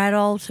bit more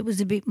adult. It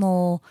was a bit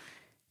more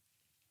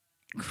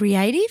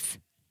creative.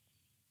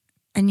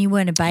 And you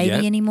weren't a baby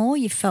Yep. anymore.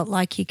 You felt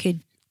like you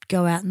could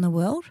go out in the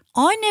world.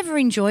 I never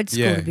enjoyed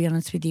school, Yeah. to be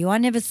honest with you. I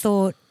never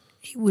thought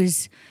it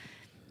was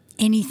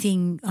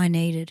anything I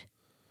needed.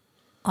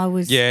 I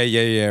was Yeah.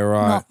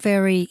 Right. not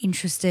very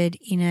interested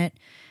in it.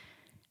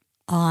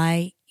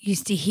 I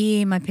used to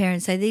hear my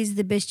parents say, these are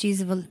the best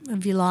years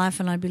of your life.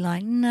 And I'd be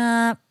like,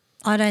 nah,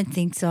 I don't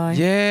think so.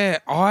 Yeah,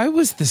 I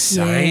was the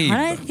same. Yeah,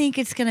 I don't think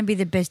it's going to be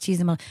the best years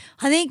of my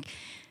life.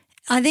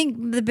 I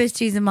think the best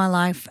years of my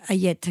life are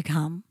yet to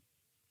come.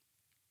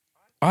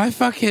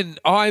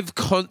 I've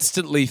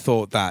constantly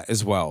thought that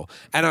as well.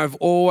 And I've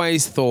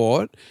always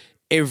thought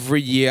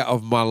every year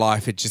of my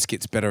life it just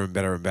gets better and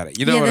better and better.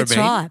 You know what that's I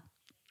mean? right.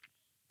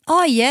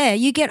 Oh, yeah,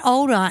 you get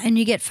older and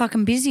you get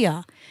fucking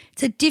busier.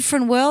 It's a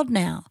different world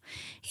now.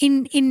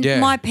 In Yeah.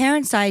 my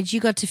parents' age, you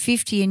got to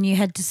 50 and you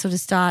had to sort of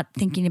start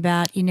thinking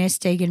about your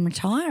nest egg and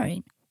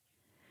retiring.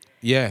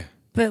 Yeah.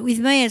 But with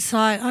me, it's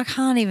like I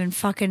can't even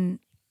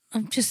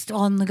I'm just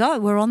on the go.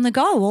 We're on the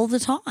go all the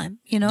time,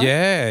 you know?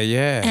 Yeah,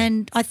 yeah.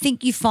 And I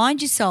think you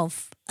find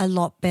yourself a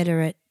lot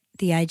better at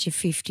the age of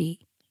 50,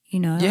 you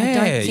know? yeah, I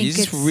don't think you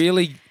just it's,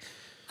 really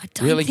I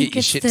don't really think get your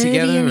it's shit 30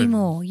 together and-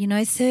 anymore. You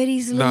know, 30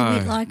 is a little No.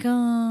 bit like,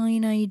 oh, you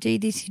know, you do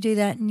this, you do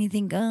that, and you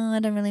think, oh, I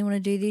don't really want to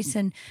do this.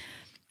 And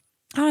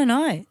I don't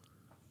know.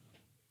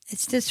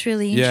 It's just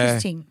really Yeah.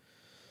 interesting.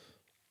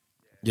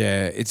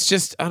 Yeah, it's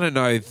just I don't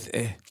know.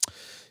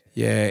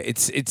 Yeah,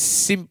 it's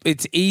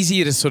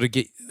easier to sort of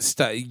get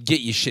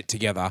your shit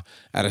together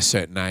at a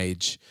certain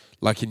age,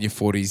 like in your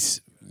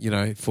 40s, you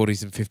know,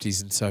 40s and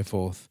 50s and so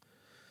forth.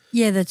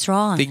 Yeah, that's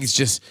right.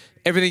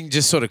 Everything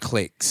just sort of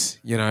clicks.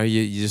 You know,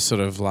 you just sort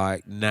of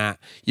like nah.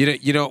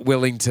 You're not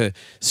willing to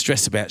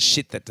stress about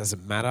shit that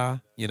doesn't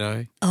matter. You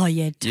know, Oh,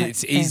 yeah.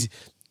 it's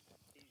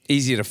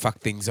easier to fuck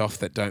things off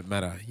that don't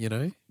matter. You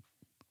know.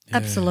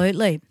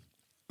 Absolutely.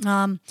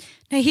 Now,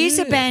 here's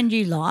a band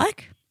you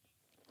like.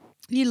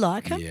 You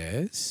like them?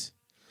 Yes.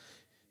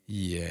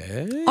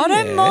 Yeah. I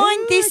don't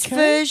mind this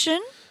version.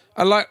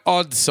 I like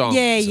odd songs.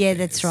 Yeah, of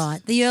that's theirs.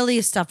 right. The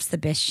earlier stuff's the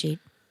best shit.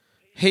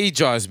 He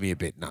drives me a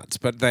bit nuts,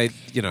 but they're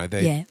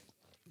Yeah.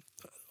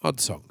 odd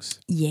songs.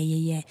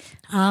 Yeah.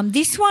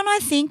 This one I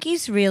think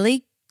is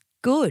really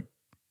good,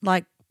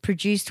 like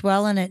produced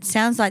well, and it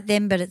sounds like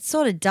them, but it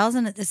sort of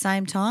doesn't at the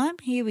same time.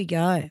 Here we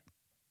go.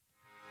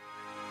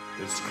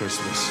 It's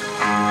Christmas.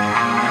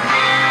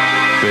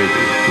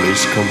 Baby,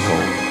 please come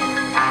home.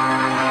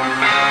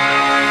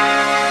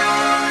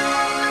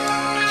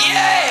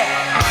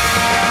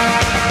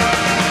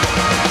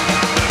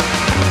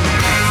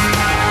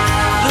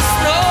 The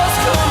snow's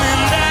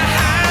coming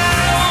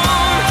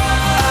down.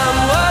 I'm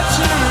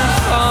watching it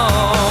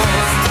fall.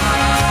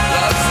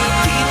 Lots of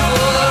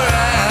people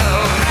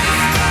around.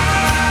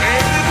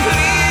 Baby,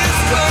 please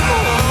come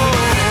home.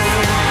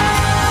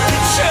 The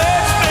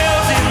church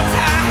bells in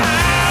town,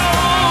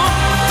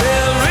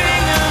 they're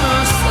ringing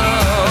a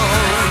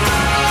song.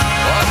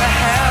 What a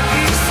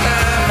happy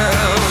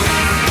sound.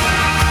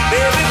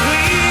 Baby,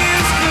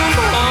 please come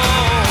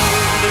home.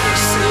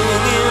 They're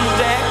singing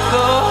deck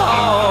the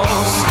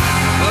halls,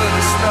 but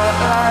it's not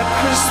like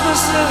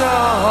Christmas at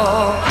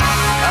all.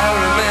 I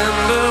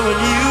remember when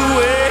you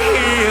were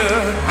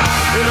here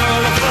and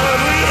all the fun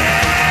we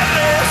had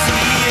last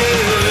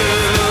year.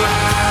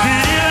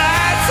 Pretty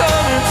lights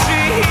on the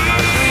tree,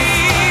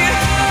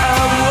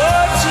 I'm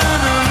watching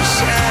them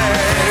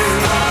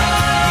shine.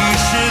 You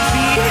should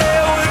be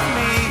here with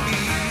me.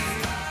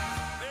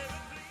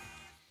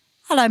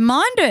 I don't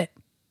mind it.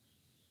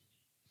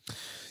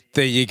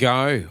 There you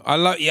go.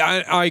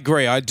 I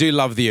agree. I do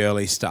love the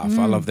early stuff.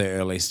 I love the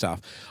early stuff.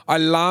 I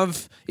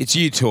love it's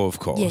U2, of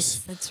course. Yes,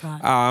 that's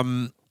right.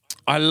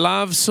 I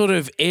love sort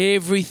of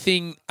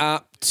everything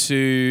up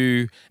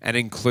to and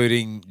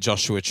including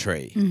Joshua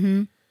Tree.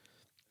 Mm-hmm.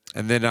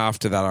 And then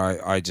after that,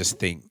 I just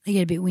think, They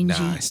get a bit whingy.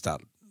 nah, I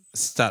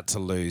start to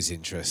lose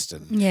interest,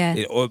 and Yeah.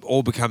 it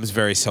all becomes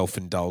very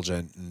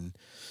self-indulgent, and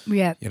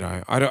Yeah. you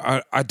know,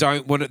 I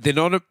don't want it. They're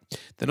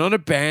not a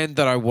band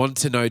that I want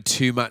to know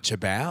too much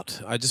about.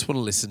 I just want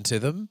to listen to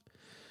them,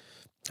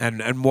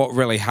 and what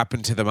really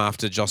happened to them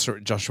after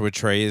Joshua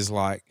Tree is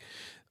like.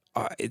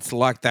 It's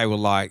like they were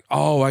like,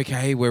 oh,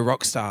 okay, we're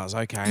rock stars,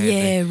 okay. And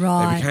Yeah,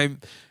 right. They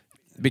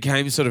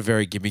became sort of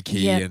very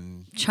gimmicky Yeah.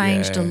 and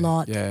Changed a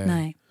lot. Yeah.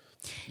 No.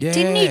 Yeah.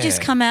 Didn't you just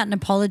come out and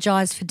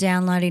apologise for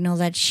downloading all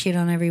that shit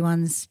on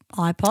everyone's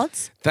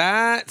iPods?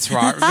 That's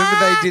right. Remember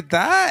they did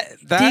that?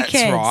 That's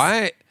Dickheads.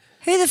 right.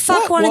 Who the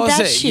fuck What wanted was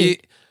that it?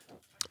 shit?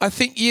 I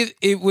think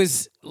it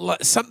was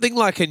something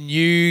like a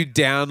new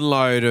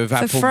download of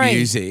Apple free.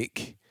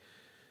 Music.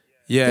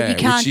 Yeah, you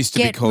can't which used to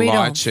be get called rid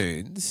of.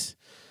 iTunes.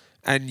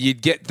 And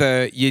you'd get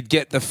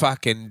the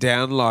fucking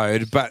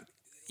download, but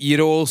you'd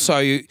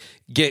also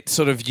get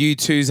sort of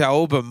U2's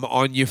album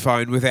on your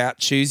phone without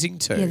choosing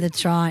to. Yeah,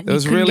 that's right. It You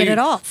was couldn't really get it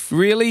off.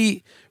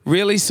 Really,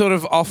 really sort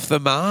of off the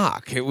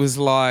mark. It was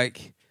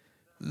like,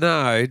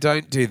 no,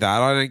 don't do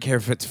that. I don't care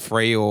if it's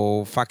free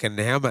or fucking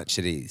how much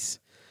it is.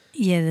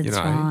 Yeah, that's You know,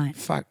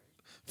 right.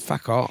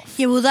 fuck off.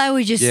 Yeah, well, they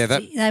were just that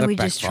trying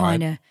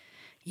backfired. to.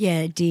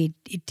 Yeah, it did.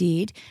 It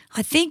did.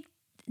 I think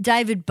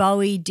David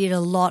Bowie did a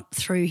lot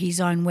through his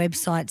own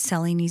website,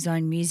 selling his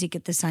own music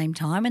at the same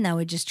time, and they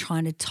were just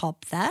trying to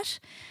top that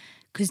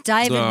because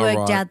David Oh,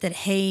 worked right. out that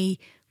he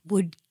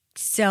would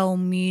sell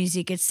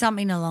music. It's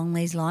something along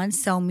these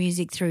lines. Sell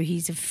music through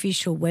his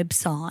official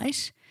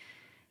website,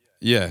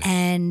 Yeah.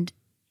 and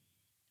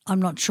I'm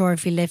not sure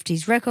if he left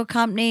his record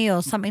company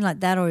or something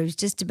like that, or he was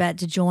just about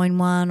to join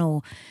one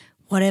or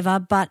whatever.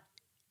 But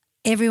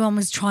everyone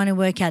was trying to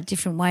work out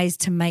different ways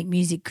to make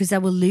music because they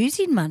were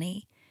losing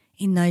money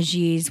in those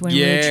years when we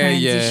were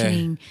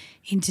transitioning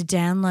into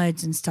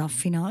downloads and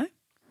stuff, you know.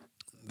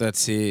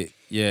 That's it.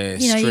 Yeah.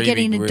 You know, you're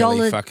getting streaming $1.99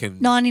 really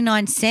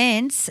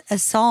fucking. a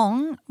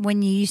song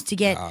when you used to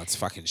get Oh, it's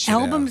fucking shit.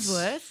 albums house.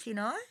 worth, you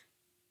know.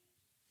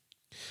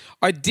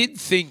 I did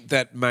think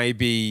that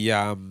maybe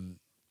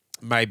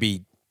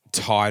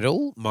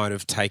Tidal might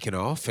have taken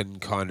off and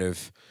kind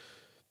of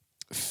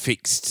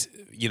fixed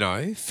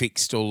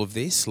all of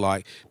this,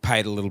 like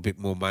paid a little bit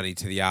more money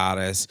to the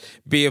artist,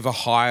 be of a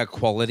higher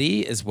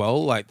quality as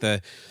well, like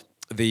the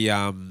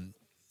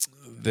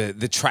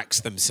tracks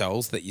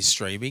themselves that you're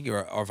streaming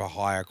are of a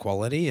higher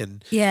quality,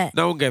 and Yeah.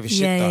 no one gave a shit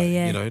Yeah, though. yeah,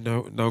 yeah. You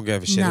know, no one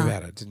gave a shit No.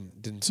 about it.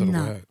 Didn't sort of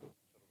No. work.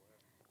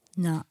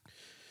 No.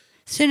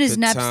 As soon as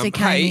But, Napster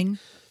came hey, in,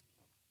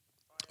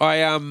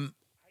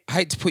 I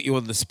hate to put you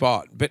on the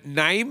spot, but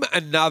name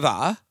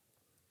another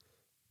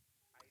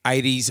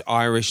 80s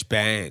Irish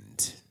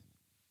band.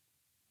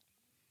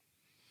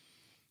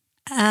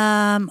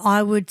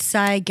 I would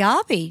say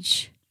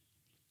Garbage.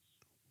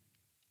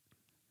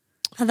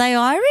 Are they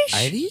Irish?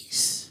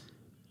 80s?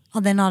 Oh,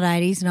 they're not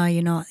 80s. No,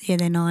 you're not. Yeah,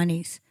 they're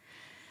 90s.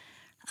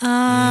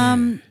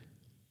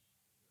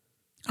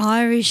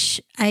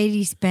 Irish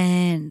 80s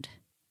band.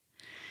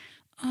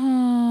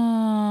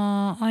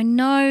 Oh, I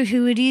know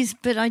who it is,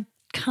 but I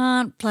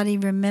can't bloody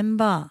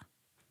remember.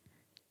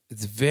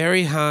 It's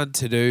very hard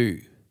to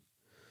do.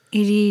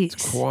 It is.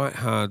 Quite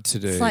hard to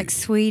do. It's like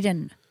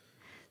Sweden.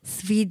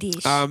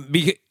 Swedish. I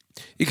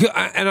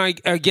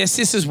guess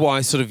this is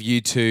why sort of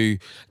U2. I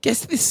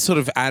guess this sort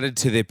of added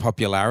to their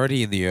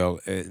popularity in the early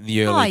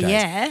days.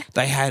 yeah.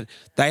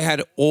 They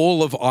had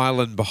all of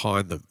Ireland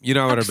behind them. You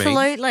know what I mean?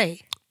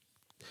 Absolutely.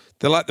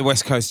 They're like the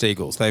West Coast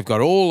Eagles. They've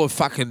got all of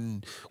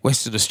fucking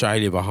Western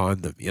Australia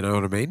behind them. You know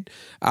what I mean?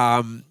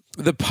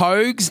 The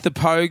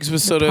Pogues were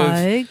sort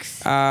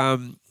Pogues.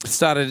 of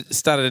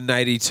started in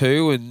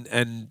 '82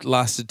 and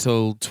lasted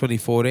till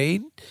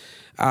 2014.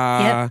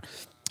 Yep.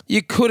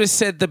 You could have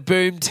said the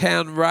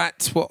Boomtown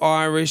Rats were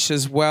Irish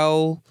as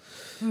well.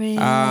 Really?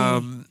 Yeah,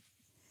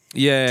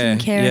 Didn't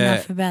care yeah.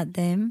 enough about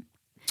them.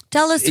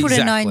 Dulles would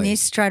have known Exactly.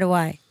 this straight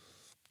away.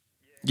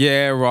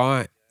 Yeah,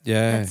 right.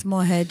 Yeah. That's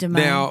more her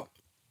domain. Now,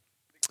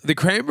 the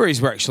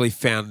Cranberries were actually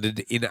founded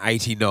in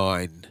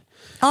 '89.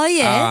 oh,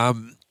 yeah.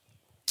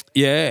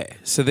 Yeah,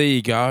 so there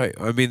you go.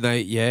 I mean,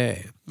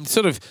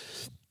 sort of,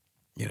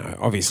 you know,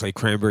 obviously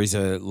Cranberries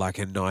are like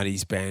a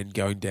 90s band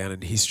going down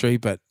in history,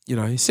 but, you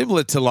know,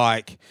 similar to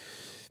like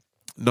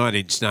Nine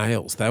Inch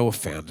Nails, they were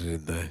founded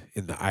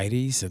in the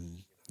 80s,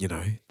 and, you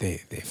know, they're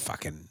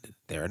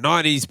a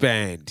 90s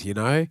band, you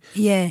know?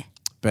 yeah.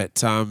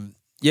 But,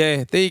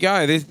 yeah, there you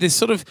go.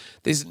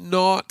 There's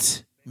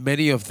not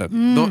many of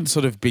them, not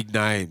sort of big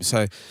names.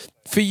 So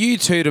for you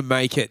two to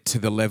make it to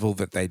the level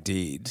that they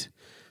did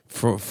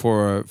for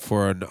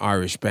an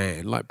Irish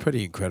band, like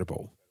pretty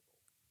incredible.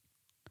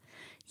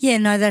 Yeah,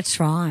 no, that's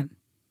right.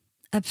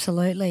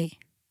 Absolutely.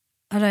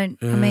 I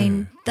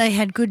mean, they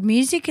had good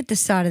music at the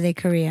start of their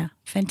career.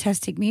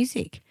 Fantastic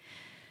music.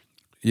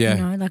 Yeah.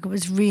 You know, like it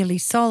was really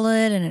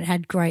solid and it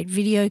had great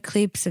video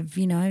clips of,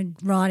 you know,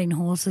 riding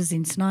horses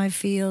in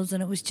snowfields,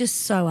 and it was just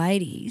so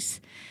 80s.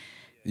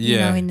 you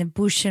Yeah. know, in the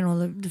bush and all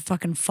the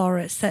fucking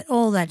forest. That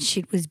all that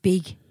shit was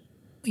big.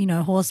 You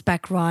know,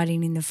 horseback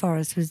riding in the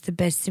forest was the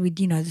best with,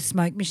 you know, the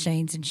smoke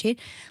machines and shit.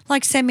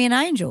 Like Send Me an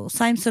Angel,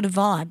 same sort of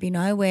vibe, you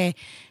know, where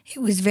it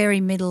was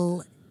very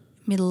middle,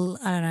 I don't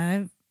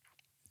know,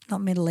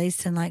 not Middle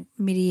Eastern, like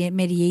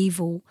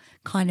medieval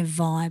kind of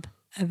vibe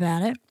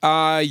about it.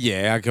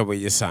 Yeah, I get what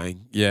you're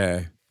saying.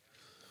 Yeah.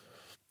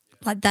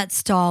 Like that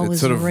style It's was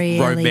sort of really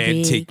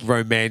romantic, big.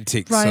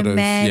 romantic sort of.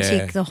 Romantic,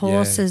 Yeah, the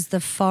horses,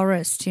 the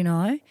forest, you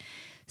know,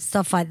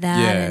 stuff like that.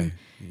 Yeah. And,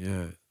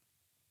 Yeah.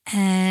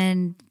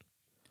 and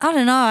I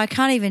don't know, I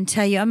can't even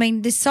tell you. I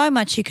mean, there's so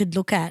much you could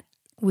look at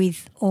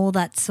with all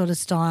that sort of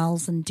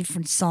styles and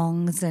different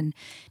songs and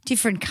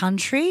different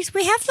countries.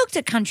 We have looked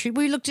at country.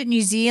 We looked at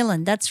New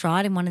Zealand, that's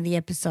right, in one of the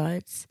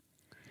episodes.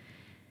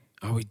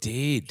 Oh, we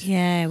did.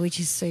 Yeah,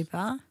 which is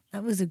super.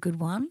 That was a good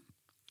one.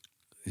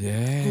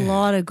 Yeah. A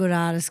lot of good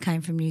artists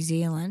came from New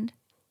Zealand.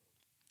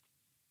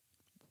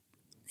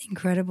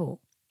 Incredible.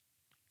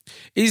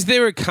 Is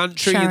there a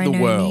country in Sharon the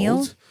world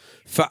O'Neill.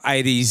 for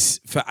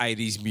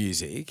 80s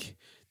music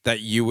that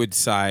you would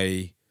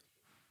say,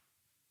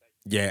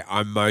 yeah,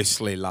 I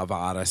mostly love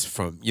artists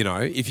from, you know,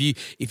 if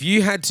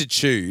you had to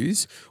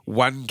choose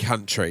one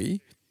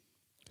country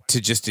to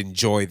just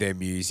enjoy their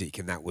music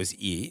and that was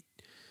it,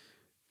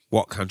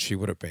 what country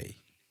would it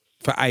be?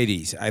 For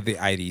 80s, the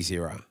 80s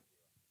era.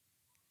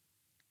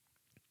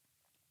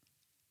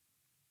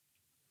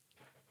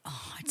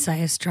 I'd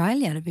say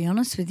Australia, to be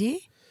honest with you.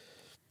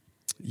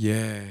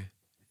 Yeah.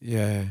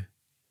 Yeah.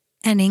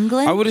 And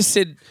England. I would have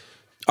said you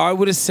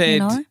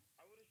know?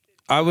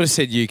 I would have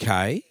said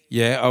UK.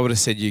 Yeah, I would have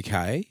said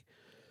UK.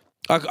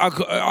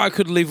 I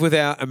could live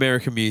without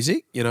American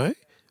music, you know,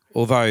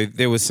 although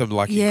there was some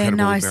like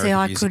incredible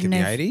American music in the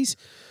 80s.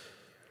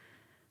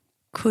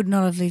 Could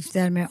not have lived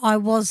without America. I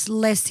was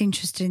less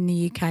interested in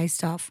the UK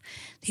stuff.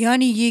 The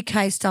only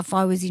UK stuff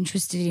I was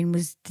interested in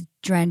was the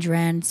Duran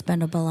Duran,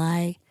 Spandau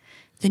Ballet,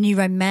 the new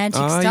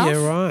romantic stuff. Oh,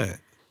 yeah, right.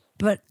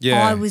 But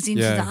Yeah, I was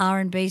into yeah. the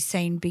R&B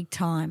scene big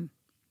time.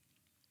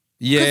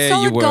 Yeah, Because you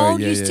Solid were.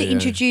 Gold yeah, used yeah, to yeah.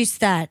 introduce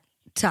that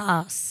to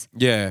us.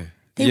 Yeah.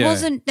 There yeah.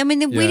 wasn't, I mean,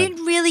 we Yeah.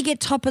 didn't really get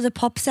Top of the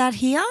Pops out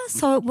here,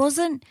 so it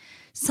wasn't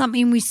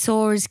something we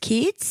saw as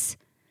kids,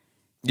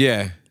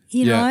 Yeah.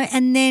 you yeah. know,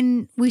 and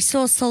then we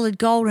saw Solid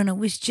Gold and it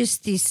was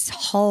just this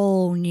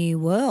whole new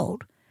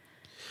world.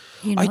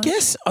 You know? I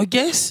guess,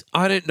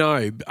 I don't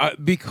know,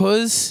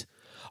 because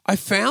I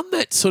found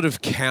that sort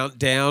of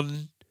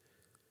Countdown,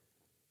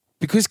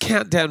 because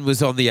Countdown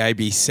was on the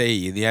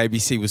ABC and the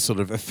ABC was sort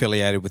of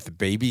affiliated with the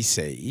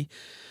BBC,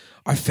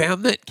 I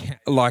found that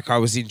like I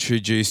was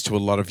introduced to a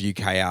lot of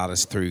UK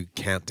artists through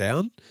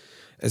Countdown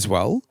as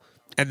well.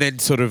 And then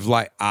sort of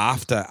like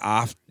after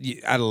at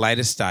a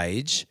later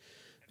stage,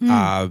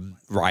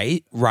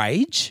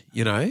 Rage,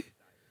 you know.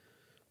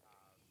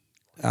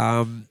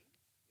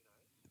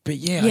 But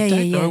yeah, I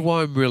don't know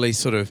why I'm really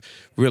sort of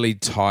really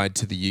tied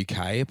to the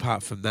UK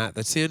apart from that.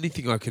 That's the only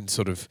thing I can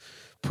sort of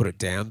put it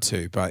down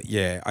to. But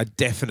yeah,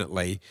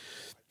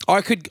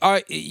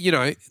 you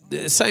know,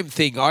 the same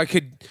thing. I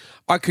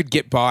could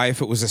get by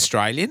if it was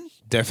Australian,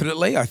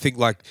 definitely. I think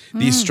like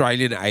the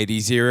Australian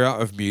 80s era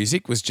of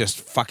music was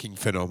just fucking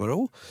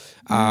phenomenal.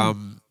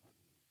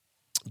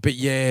 But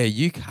yeah,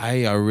 UK,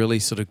 I really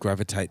sort of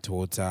gravitate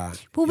towards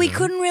that. Well, we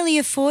couldn't really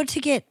afford to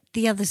get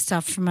the other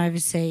stuff from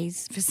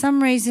overseas. For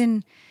some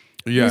reason,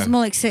 it was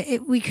more like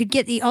we could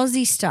get the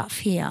Aussie stuff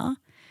here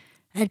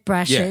at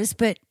Brash's,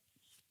 but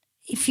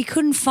if you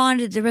couldn't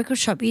find it at the record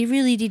shop, you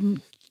really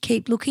didn't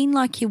keep looking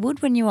like you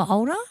would when you were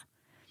older.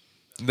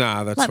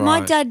 No, that's like right.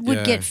 my dad would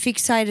Yeah. get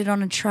fixated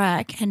on a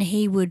track and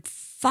he would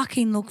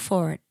fucking look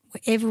for it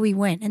wherever we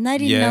went, and they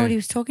didn't know Yeah. what he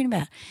was talking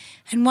about.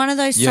 And one of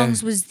those Yeah.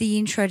 songs was the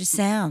intro to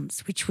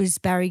Sounds, which was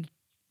Barry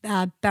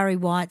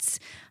White's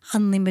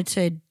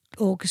Unlimited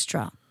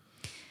Orchestra.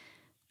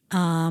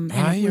 And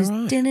it you're was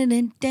right.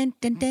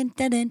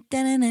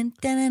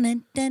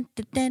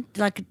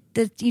 like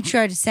the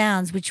intro to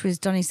Sounds, which was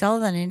Donny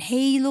Sullivan. And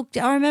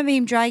I remember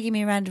him dragging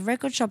me around to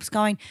record shops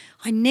going,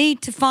 I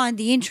need to find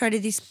the intro to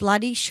this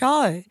bloody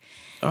show.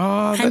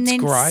 Oh, that's And then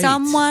great.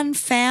 someone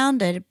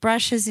found it at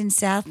Brushes in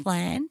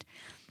Southland,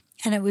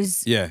 and it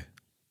was Yeah.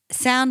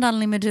 Sound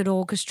Unlimited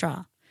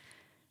Orchestra.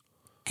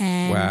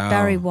 And Wow.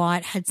 Barry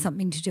White had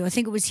something to do. I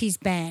think it was his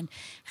band.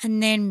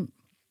 And then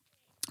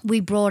we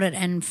brought it,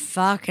 and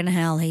fucking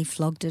hell, he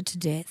flogged it to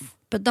death.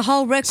 But the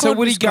whole record So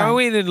would he was go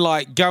great. in and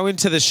like go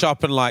into the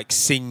shop and like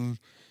sing,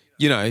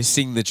 you know,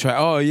 sing the track?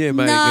 Oh yeah,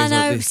 mate. it No, goes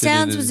like this,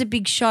 Sounds was a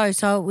big show,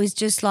 so it was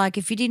just like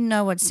if you didn't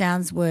know what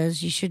Sounds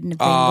was, you shouldn't have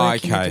been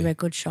working at okay. the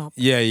record shop.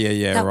 Yeah.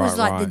 That right, was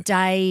like right. the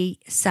day,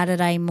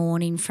 Saturday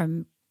morning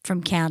from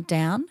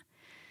Countdown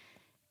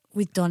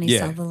with Donny yeah.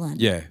 Sutherland,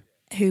 Yeah.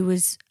 who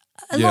was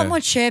a Yeah. lot more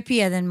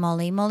chirpier than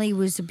Molly. Molly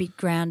was a bit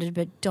grounded,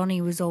 but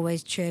Donny was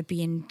always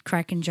chirpy and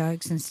cracking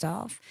jokes and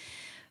stuff.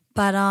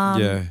 But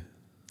yeah.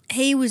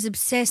 he was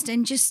obsessed,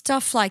 and just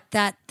stuff like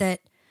that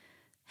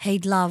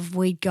he'd love,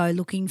 we'd go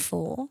looking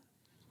for.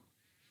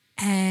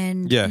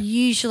 And Yeah.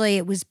 usually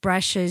it was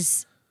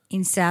Brushes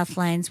in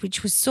Southlands,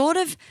 which was sort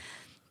of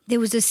there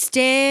was a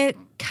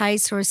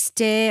staircase or a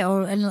stair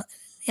or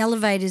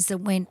elevators that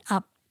went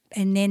up,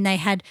 and then they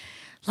had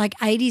like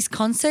 80s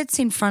concerts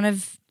in front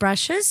of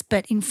Brushes,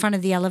 but in front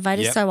of the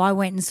elevator. Yep. So I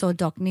went and saw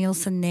Doc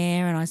Nielsen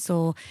there, and I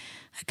saw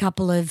a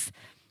couple of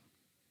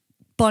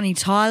Bonnie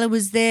Tyler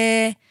was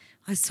there.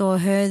 I saw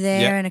her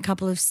there, Yep. and a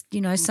couple of,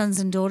 you know, sons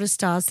and daughter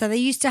stars. So they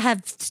used to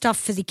have stuff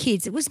for the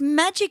kids. It was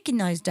magic in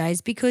those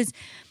days because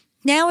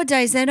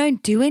nowadays they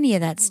don't do any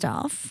of that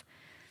stuff.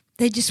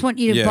 They just want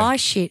you to Yeah. buy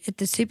shit at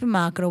the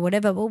supermarket or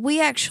whatever. But we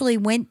actually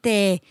went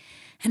there,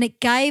 and it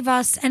gave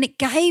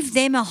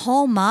them a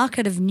whole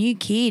market of new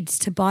kids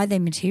to buy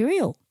their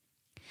material.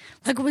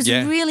 Like it was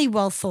Yeah. really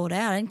well thought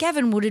out. And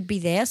Gavin Wood would be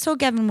there. I saw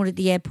Gavin Wood at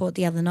the airport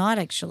the other night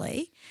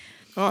actually.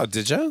 Oh,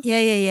 did you?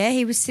 Yeah.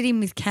 He was sitting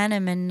with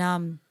Canem, and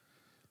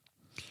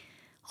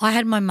I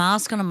had my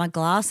mask on and my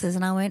glasses,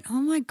 and I went,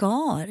 "Oh my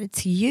God,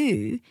 it's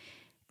you!"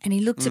 And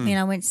he looked at me,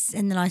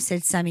 and then I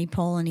said, "Sammy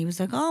Paul," and he was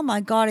like, "Oh my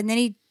God!" And then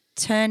he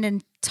turned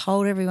and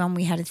told everyone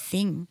we had a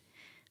thing.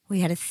 We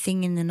had a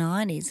thing in the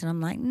 90s, and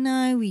I'm like,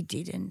 "No, we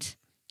didn't."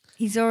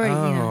 He's already,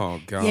 you know.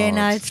 Oh, God. Yeah,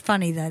 no, it's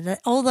funny though. That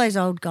all those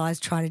old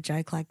guys try to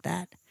joke like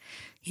that,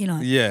 you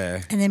know.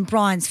 Yeah. And then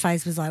Brian's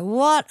face was like,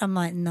 "What?" I'm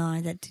like, "No,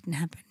 that didn't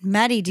happen."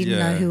 Maddie didn't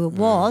know Yeah, who it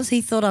was.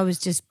 He thought I was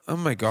just Oh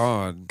my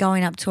God.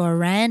 going up to a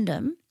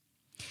random.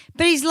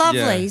 But he's lovely.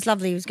 Yeah. He's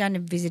lovely. He was going to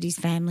visit his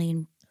family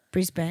in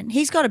Brisbane.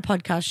 He's got a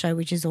podcast show,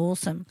 which is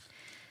awesome.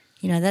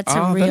 You know, that's Oh,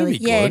 a that'd really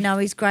be yeah. good. No,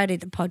 he's great at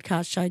the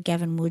podcast show,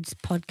 Gavin Wood's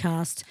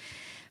podcast.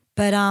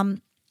 But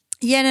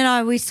yeah,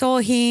 no, we saw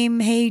him.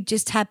 He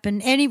just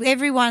happened.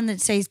 Everyone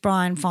that sees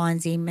Brian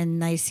finds him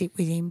and they sit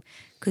with him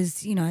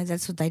because you know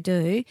that's what they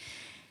do.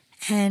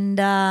 And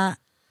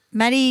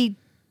Maddie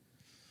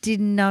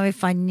didn't know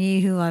if I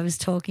knew who I was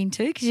talking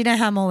to because you know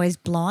how I'm always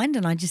blind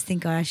and I just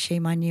think I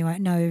assume I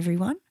know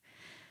everyone.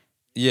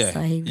 Yeah.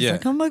 So he was yeah.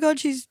 like, "Oh my God,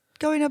 she's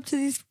going up to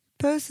this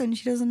person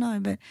she doesn't know."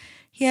 But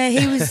yeah,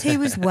 he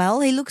was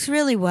well. He looks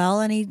really well,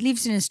 and he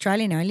lives in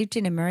Australia now. He lived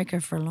in America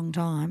for a long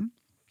time,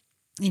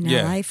 in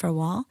Yeah. LA for a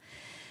while.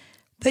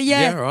 But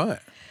Yeah, right.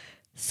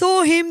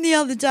 saw him the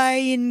other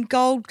day in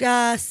Gold.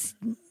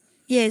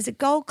 Is it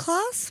Gold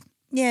Class?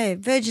 Yeah,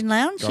 Virgin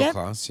Lounge. Gold Yep.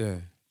 class, yeah.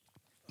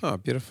 Oh,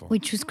 beautiful.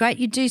 Which was great.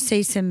 You do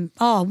see some.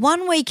 Oh,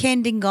 one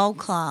weekend in Gold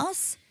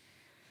Class,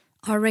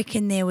 I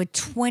reckon there were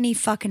 20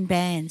 fucking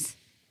bands.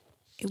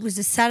 It was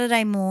a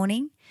Saturday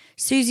morning.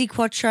 Susie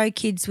Quattro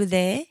kids were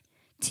there.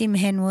 Tim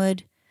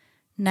Henwood,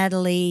 Nat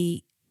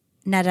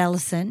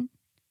Ellison,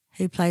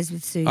 who plays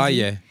with Susie. Oh,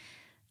 yeah.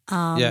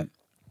 Yeah.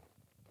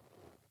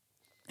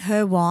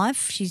 Her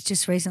wife, she's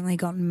just recently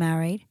gotten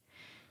married.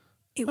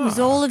 It was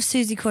all of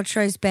Susie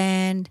Quattro's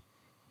band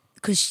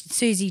because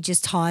Susie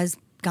just hires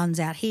guns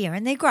out here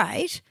and they're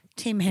great.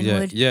 Tim Yeah.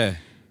 Henwood. Yeah.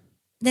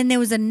 Then there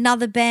was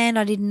another band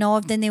I didn't know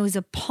of. Then there was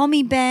a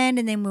Pommy band,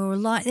 and then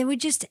they were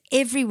just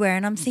everywhere.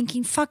 And I'm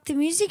thinking, fuck, the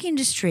music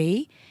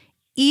industry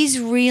is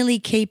really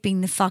keeping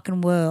the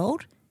fucking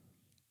world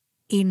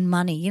in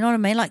money. You know what I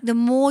mean? Like the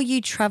more you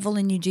travel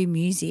and you do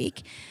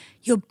music,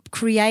 you're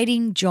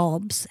creating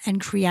jobs and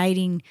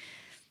creating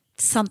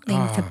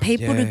something for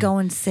people to yeah. go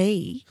and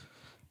see.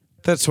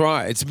 That's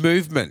right. It's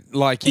movement.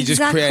 Like you're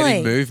Exactly. just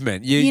creating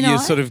movement. You know? You're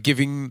sort of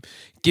giving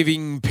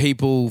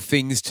people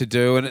things to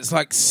do, and it's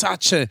like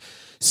such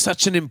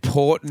an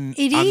important,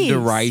 It is.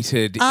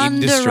 underrated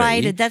industry.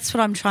 Underrated. That's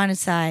what I'm trying to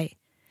say.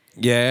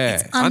 Yeah,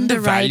 It's underrated.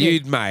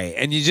 undervalued, mate.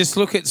 And you just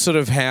look at sort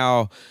of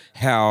how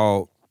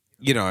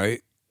you know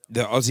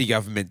the Aussie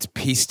government's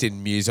pissed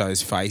in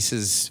musos'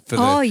 faces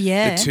for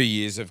yeah. the 2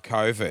 years of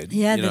COVID.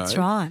 Yeah, you that's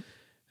know? right.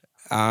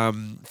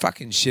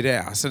 Fucking shit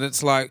house. And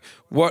it's like,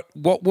 what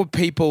were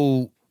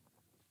people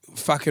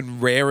fucking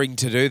raring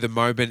to do the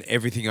moment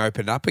everything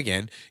opened up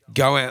again?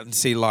 Go out and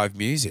see live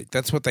music.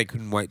 That's what they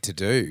couldn't wait to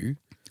do.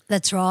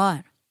 That's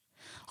right.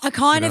 I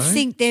kind of know?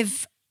 think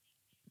they've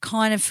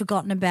kind of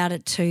forgotten about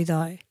it too,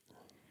 though.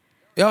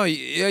 Oh,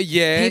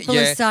 yeah. People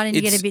yeah. are starting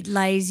to get It's- a bit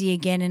lazy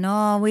again, and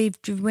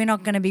we're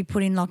not going to be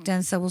put in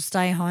lockdown, so we'll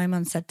stay home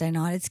on Saturday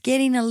night. It's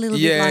getting a little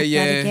bit like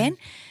that again.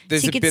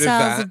 There's Ticket a bit of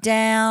sales that. are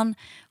down.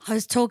 I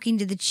was talking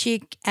to the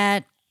chick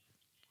at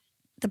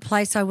the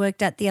place I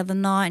worked at the other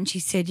night, and she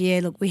said, "Yeah,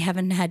 look, we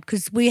haven't had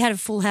because we had a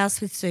full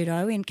house with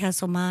Pseudo in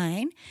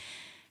Castlemaine."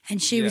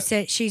 And she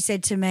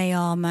said to me,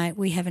 "Oh, mate,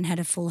 we haven't had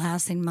a full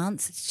house in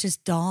months. It's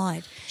just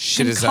died."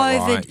 Shit, And is that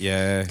right?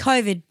 Yeah.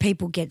 COVID,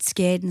 people get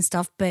scared and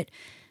stuff, but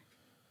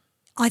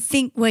I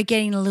think we're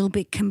getting a little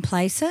bit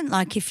complacent.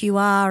 Like if you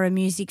are a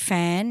music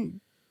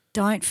fan,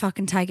 don't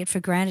fucking take it for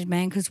granted,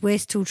 man, because we're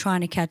still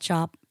trying to catch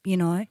up, you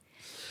know.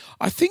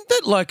 I think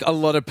that like a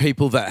lot of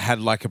people that had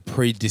like a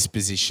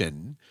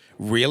predisposition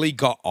really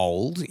got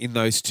old in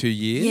those 2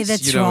 years. Yeah,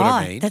 that's you know right. what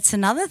I mean? That's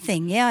another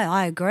thing. Yeah,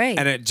 I agree.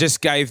 And it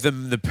just gave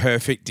them the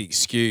perfect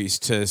excuse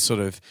to sort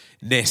of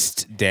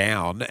nest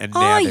down, and Oh,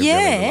 now they're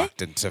yeah. really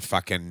reluctant to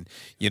fucking,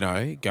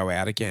 go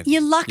out again.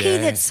 You're lucky Yeah.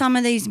 that some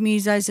of these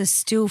musos are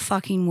still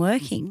fucking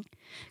working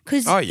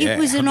because Oh, yeah, it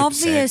was an 100%.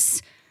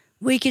 obvious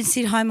we can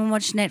sit home and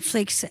watch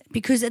Netflix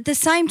because at the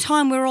same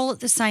time we're all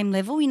at the same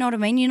level. You know what I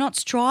mean? You're not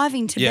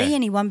striving to be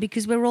anyone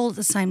because we're all at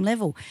the same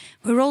level.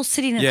 We're all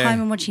sitting at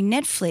home and watching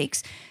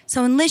Netflix.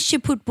 So unless you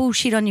put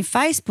bullshit on your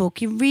Facebook,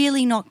 you're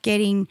really not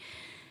getting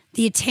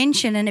the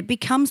attention, and it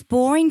becomes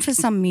boring for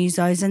some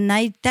musos, and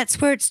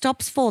that's where it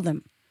stops for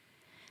them.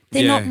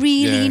 They're not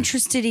really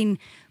interested in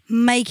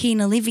making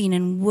a living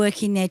and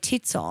working their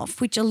tits off,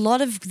 which a lot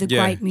of the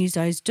great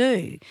musos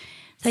do.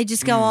 They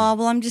just go, oh,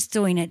 well, I'm just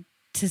doing it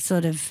to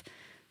sort of,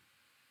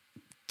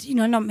 you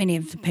know, not many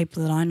of the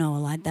people that I know are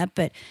like that,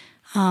 but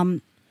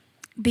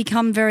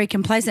become very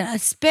complacent,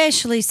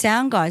 especially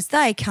sound guys.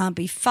 They can't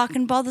be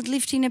fucking bothered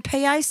lifting a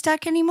PA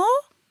stack anymore.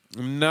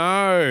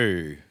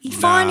 No. You're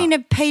finding a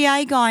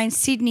PA guy in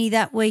Sydney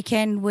that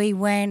weekend we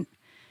went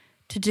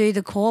to do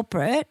the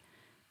corporate.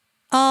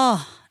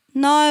 Oh,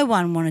 no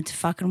one wanted to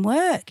fucking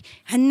work.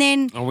 And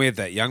then... Oh, we had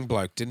that young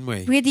bloke, didn't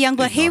we? We had the young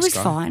bloke. He Nice was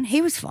guy. fine.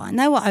 He was fine.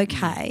 They were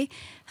okay.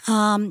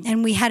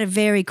 And we had a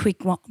very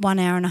quick 1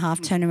 hour and a half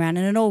turnaround, and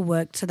it all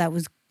worked, so that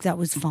was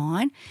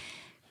fine.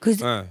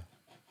 Because I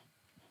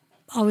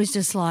was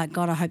just like,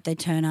 God, I hope they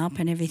turn up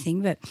and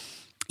everything. But,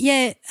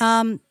 yeah,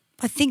 I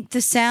think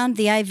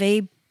the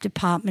AV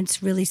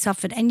departments really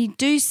suffered. And you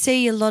do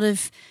see a lot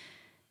of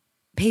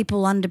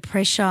people under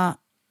pressure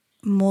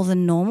more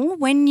than normal.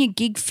 When you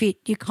gig fit,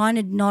 you're kind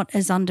of not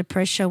as under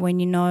pressure when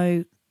you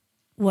know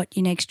what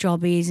your next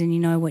job is and you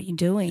know what you're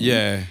doing.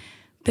 Yeah.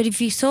 But if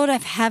you sort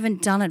of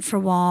haven't done it for a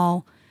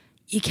while,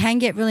 you can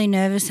get really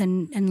nervous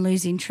and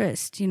lose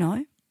interest, you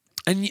know?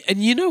 And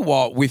you know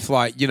what, with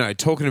like, you know,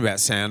 talking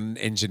about sound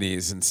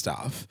engineers and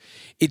stuff,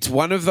 it's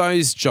one of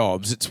those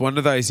jobs, it's one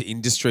of those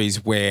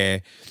industries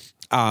where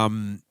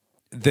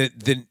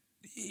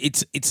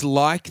it's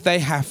like they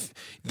have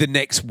the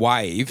next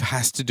wave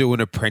has to do an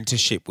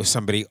apprenticeship with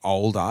somebody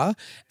older,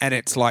 and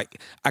it's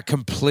like a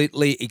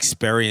completely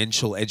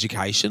experiential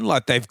education.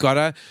 Like they've got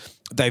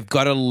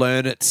to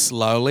learn it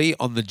slowly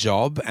on the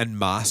job and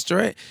master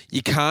it.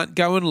 You can't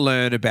go and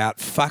learn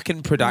about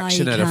fucking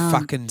production at a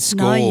fucking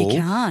school No, you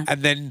can't.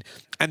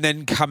 and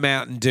then come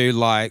out and do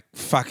like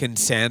fucking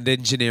sound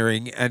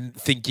engineering and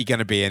think you're going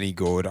to be any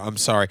good. I'm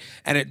sorry.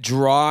 And it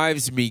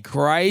drives me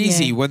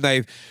crazy when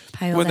they've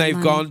Pay all that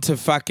money. gone to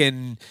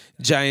fucking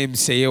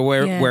JMC or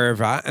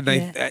wherever, and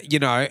they you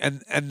know,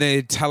 and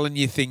they're telling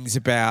you things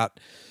about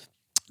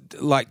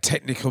like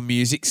technical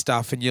music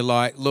stuff, and you're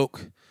like,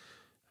 look,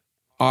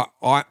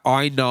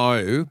 I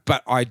know,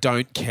 but I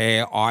don't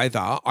care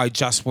either. I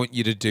just want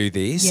you to do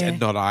this and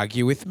not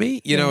argue with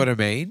me. You know what I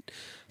mean?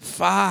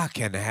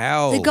 Fucking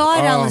hell. The guy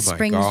at Alice my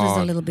Springs was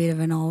God. a little bit of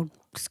an old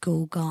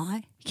school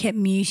guy. He kept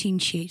muting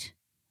shit.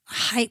 I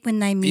hate when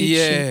they mute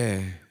shit.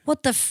 Yeah.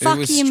 What the fuck are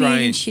was you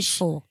muting strange. shit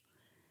for?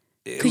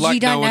 Because Like you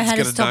don't no know one's how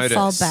to gonna stop notice.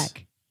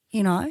 fallback,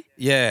 you know?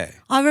 Yeah.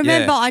 I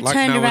remember Yeah. I Like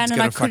turned no around one's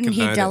and I gonna couldn't fucking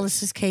hear notice.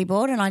 Dallas's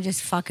keyboard, and I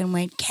just fucking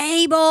went,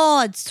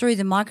 keyboards, through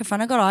the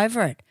microphone. I got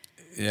over it.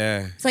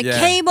 Yeah. It's like,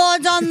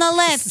 keyboards on the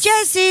left,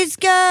 Jesse's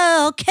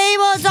girl,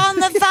 keyboards on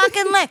the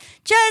fucking left,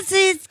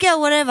 Jesse's girl,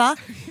 whatever.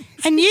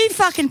 And you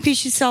fucking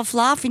piss yourself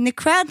laughing. The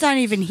crowd don't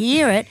even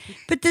hear it,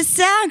 but the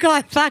sound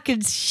guy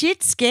fucking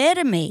shit scared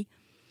of me.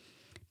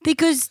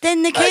 Because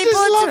then the keyboards... I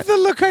just love the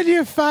look on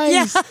your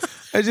face. Yeah.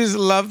 I just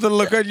love the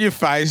look on your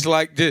face,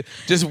 like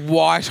just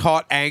white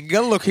hot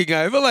anger, looking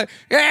over, like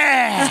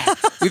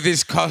with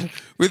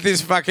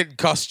this fucking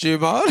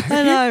costume on.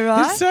 I know,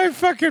 right? It's so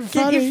fucking Get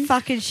funny. your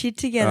fucking shit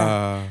together.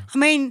 I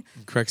mean,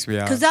 Cracks me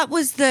up. because that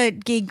was the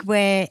gig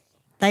where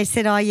they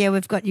said, oh, yeah,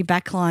 we've got your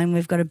back line,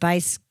 we've got a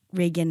bass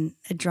rig and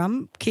a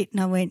drum kit.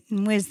 And I went,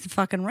 and where's the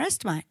fucking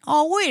rest, mate?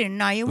 Oh, we didn't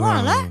know you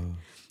wanted that.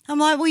 I'm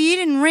like, well, you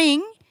didn't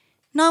ring.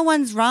 No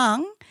one's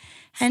rung.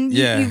 And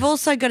you've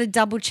also got to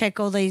double check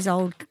all these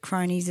old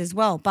cronies as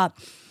well. But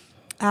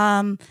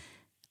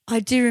I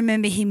do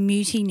remember him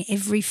muting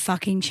every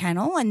fucking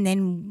channel, and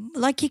then,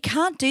 like, you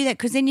can't do that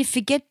because then you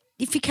forget.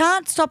 If you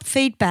can't stop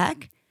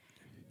feedback,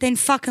 then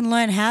fucking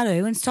learn how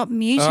to and stop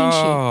muting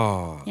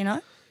shit, you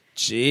know?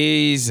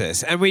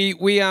 Jesus. And we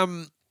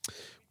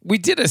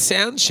did a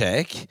sound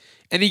check,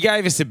 and he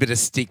gave us a bit of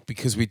stick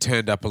because we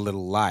turned up a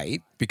little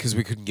late because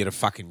we couldn't get a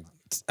fucking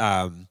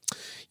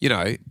you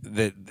know,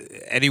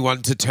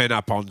 anyone to turn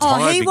up on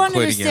time, Oh, he wanted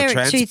us including there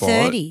our at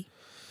transport. 2:30.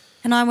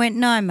 And I went,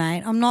 no,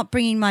 mate, I'm not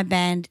bringing my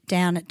band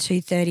down at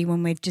 2:30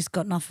 when we've just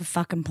gotten off a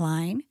fucking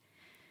plane.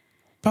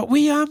 But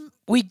we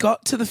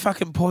got to the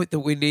fucking point that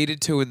we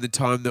needed to in the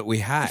time that we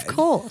had. Of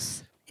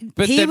course.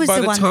 But He then was by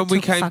the the one time that we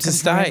took came to fucking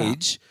forever.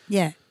 stage,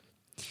 Yeah.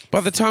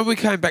 by the time we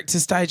came back to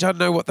stage, I don't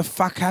know what the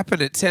fuck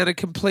happened. It sounded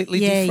completely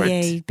Yeah, different.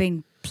 yeah, he's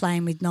been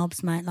playing with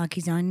knobs, mate, like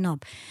his own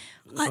knob.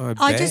 I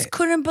bet. just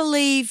couldn't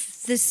believe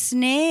the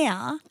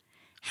snare,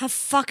 how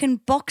fucking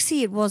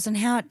boxy it was and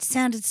how it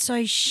sounded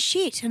so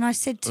shit. And I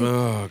said to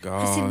Oh,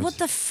 God. I said, what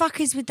the fuck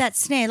is with that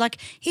snare? Like,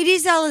 it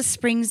is Alice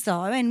Springs,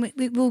 though, and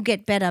we will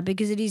get better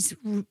because it is,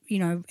 you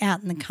know,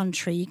 out in the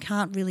country. You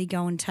can't really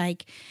go and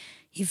take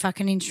your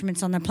fucking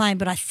instruments on the plane.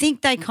 But I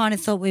think they kind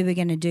of thought we were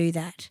going to do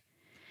that,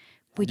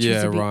 which was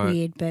Yeah, a bit right.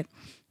 weird. But,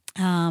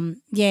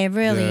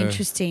 really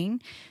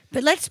interesting.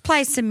 But let's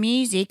play some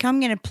music. I'm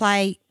going to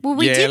play. Well,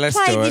 we Yeah, did let's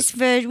play do this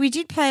version. We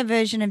did play a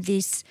version of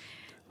this,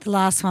 the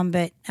last one,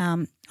 but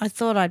I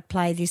thought I'd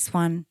play this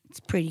one. It's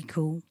pretty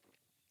cool.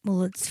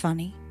 Well, it's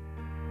funny.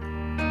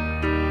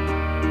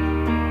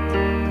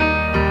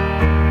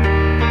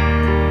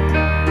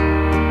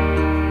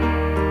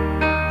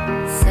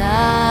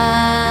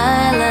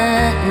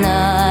 Silent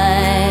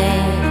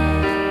night,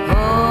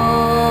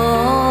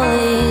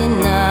 holy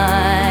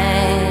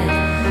night,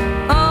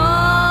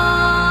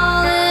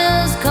 all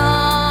is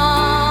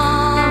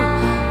calm,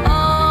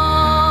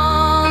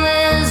 all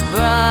is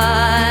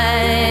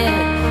bright,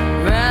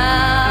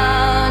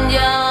 round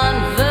yon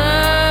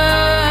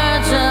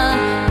virgin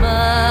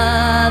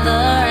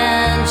mother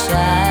and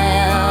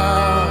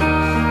child,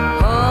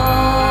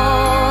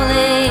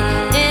 holy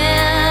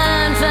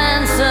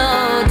infant so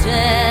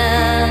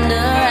tender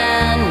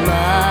and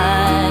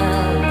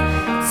mild,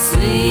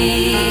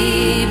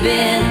 sleep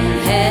in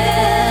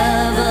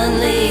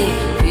heavenly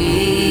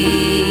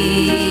peace,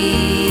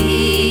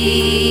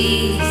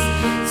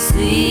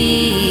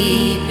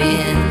 sleep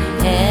in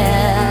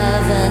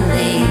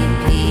heavenly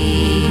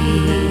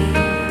peace.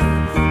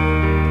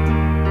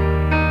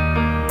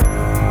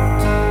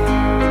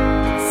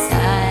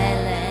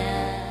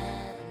 Silent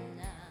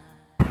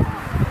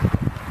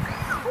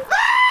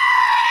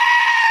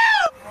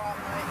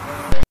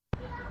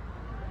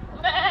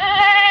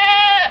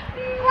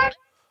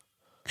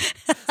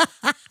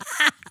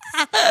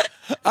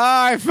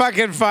I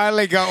fucking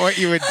finally got what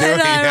you were doing. I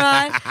know,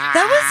 right?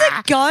 That was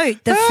a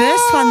goat. The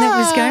first one that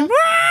was going. "Wah!"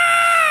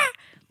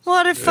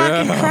 What a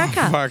fucking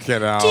cracker!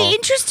 Fucking hell. Gee,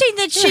 interesting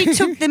that she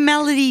took the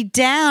melody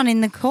down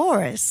in the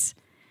chorus.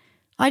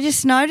 I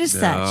just noticed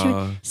that. She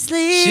went,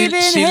 sleep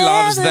in she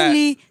loves that.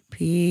 heavenly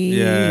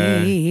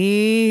peace.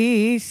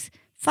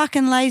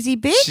 Fucking lazy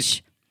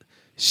bitch.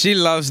 She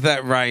loves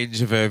that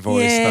range of her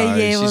voice, Yeah, though.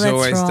 yeah, well, She's that's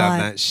always right. done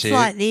that It's shit.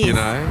 like this. You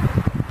know?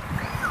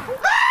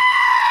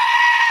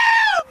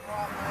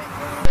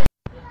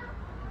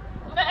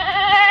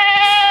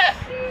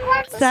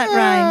 It's that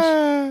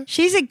range.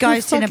 She's a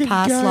ghost in a fucking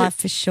past goat. life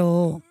for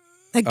sure.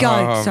 A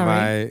goat, Oh, sorry.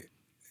 mate.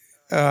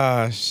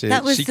 Oh, shit.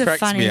 That was she the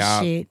cracks me funniest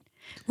up. shit.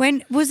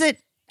 When was it?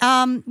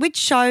 Which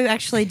show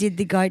actually did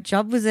the goat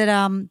job? Was it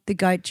the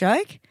goat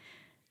joke?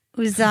 It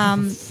was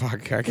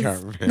Fuck, I can't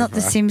remember. not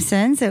The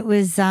Simpsons. It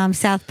was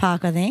South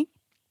Park, I think.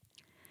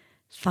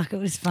 Fuck, it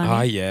was funny.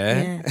 Oh,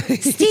 yeah.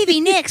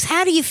 Stevie Nicks,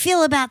 how do you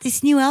feel about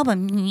this new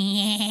album?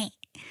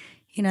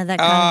 You know that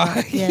kind of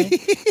like, yeah,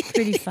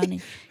 pretty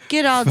funny.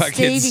 Good old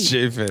Fucking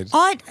Stevie. stupid.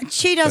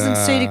 She doesn't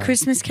suit a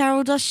Christmas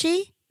Carol, does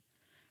she?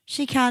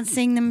 She can't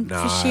sing them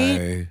for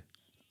shit.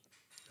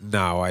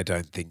 No, I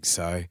don't think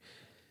so.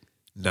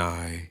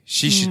 No.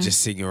 She should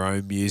just sing her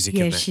own music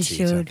Yeah, and she that's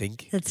it, I should.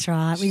 think. That's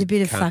right. She With a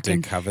bit of can't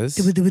fucking do covers.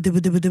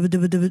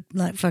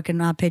 like fucking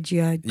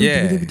arpeggio.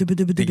 Yeah.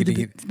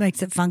 It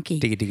makes it funky.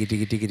 Digga, digga,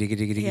 digga, digga, digga,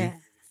 digga, digga.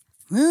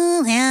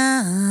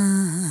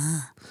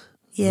 Yeah.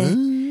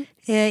 Yeah.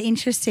 Yeah,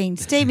 interesting.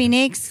 Stevie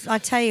Nicks, I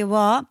tell you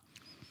what,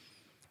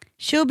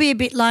 she'll be a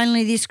bit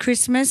lonely this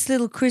Christmas.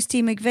 Little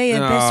Christy McVie, her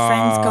best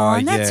friend's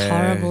gone. That's yeah.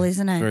 horrible,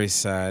 isn't it? Very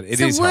sad.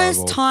 It's It's the worst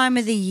horrible. time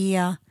of the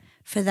year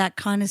for that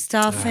kind of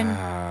stuff. And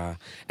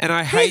And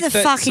I who hate the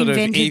that fuck sort of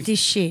invented this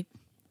shit?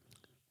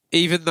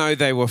 even though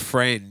they were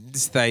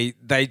friends, they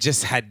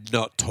just had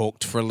not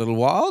talked for a little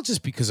while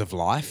just because of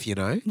life, you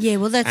know? Yeah,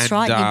 well, that's And,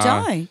 right. You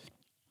don't.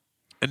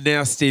 And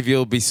now Stevie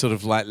will be sort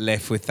of like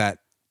left with that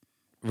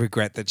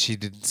regret that she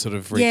didn't sort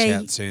of reach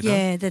out sooner.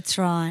 Yeah, that's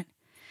right.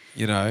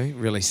 You know,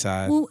 really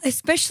sad. Well,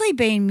 especially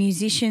being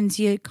musicians,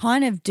 you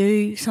kind of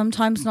do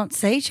sometimes not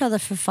see each other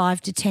for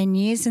 5 to 10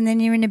 years and then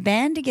you're in a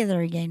band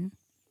together again.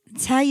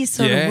 It's how you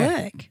sort of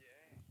work.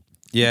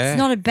 Yeah. It's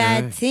not a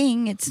bad yeah.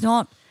 thing. It's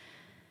not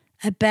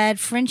a bad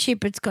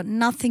friendship. It's got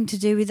nothing to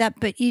do with that,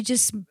 but you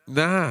just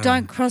Nah.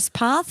 don't cross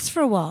paths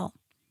for a while.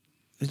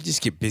 You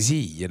just get busy,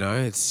 you know?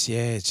 It's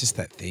just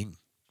that thing.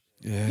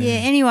 Yeah. Yeah,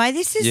 anyway,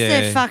 this is the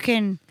Yeah.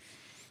 fucking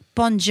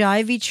Bon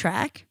Jovi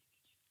track.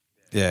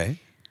 Yeah.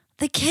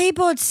 The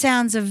keyboard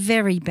sounds are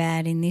very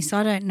bad in this.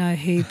 I don't know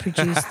who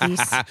produced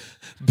this,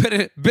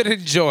 But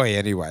enjoy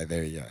anyway.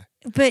 There you go.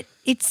 but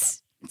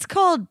it's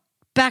called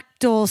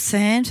Backdoor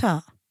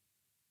Santa.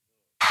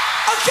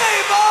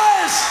 Okay,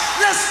 boys,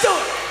 let's do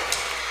it.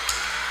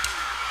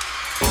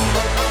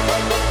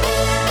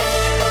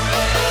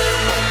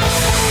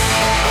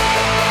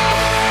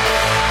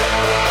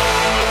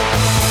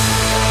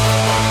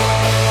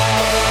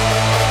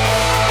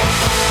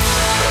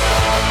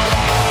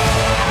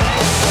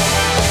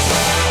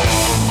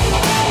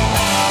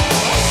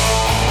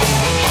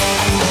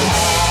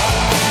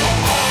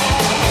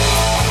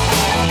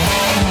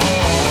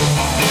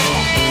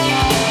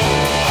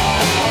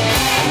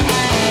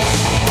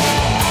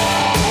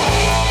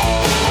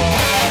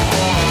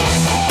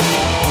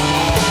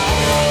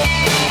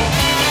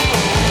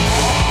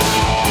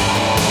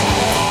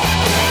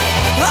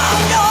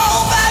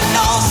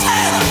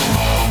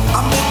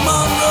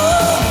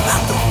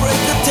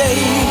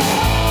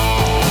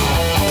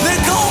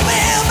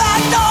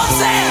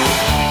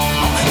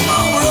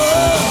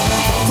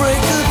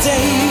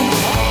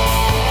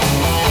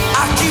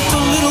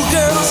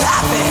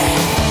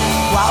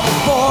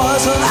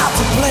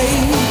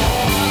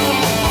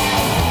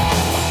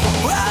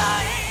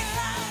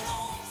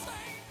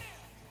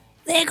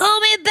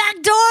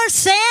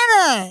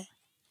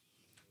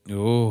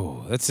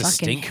 Oh, that's a Fucking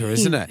stinker,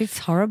 isn't it? It's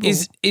horrible.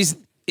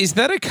 Is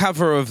that a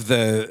cover of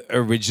the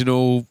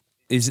original?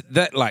 Is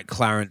that like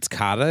Clarence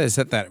Carter? Is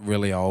that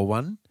really old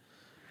one?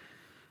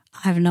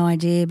 I have no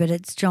idea, but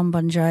it's John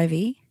Bon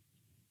Jovi.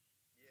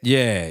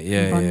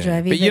 Yeah. Bon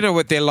Jovi, but you but- know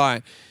what they're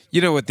like. You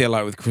know what they're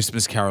like with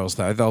Christmas carols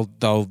though.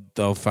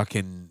 They'll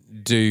fucking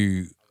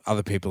do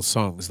other people's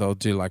songs. They'll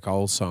do like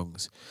old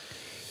songs.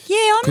 Yeah,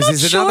 I'm 'Cause not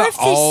there's sure another if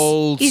this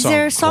old is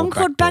there a song song called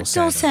called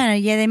Backdoor Backdoor Santa.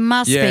 Yeah, there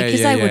must be Yeah, because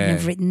yeah, they wouldn't yeah.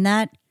 have written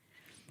that.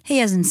 He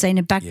hasn't seen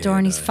a backdoor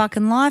in his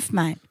fucking life,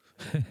 mate.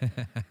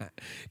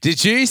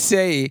 Did you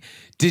see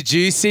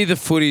the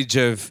footage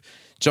of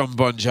John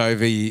Bon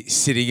Jovi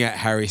sitting at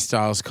Harry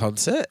Styles'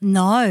 concert?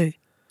 No,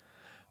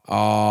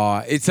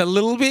 Oh, it's a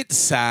little bit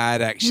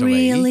sad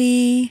actually.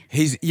 really.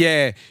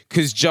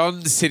 Because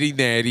John's sitting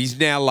there and he's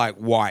now like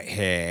white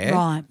hair.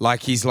 Right.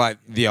 Like he's like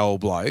the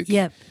old bloke.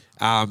 Yep.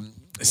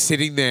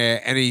 Sitting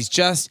there and he's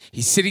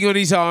sitting on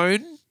his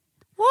own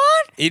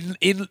What?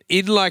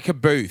 in like a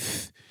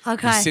booth.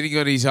 Okay. He's sitting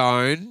on his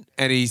own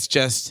and he's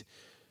just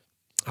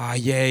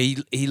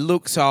he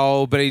looks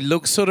old, but he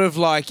looks sort of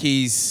like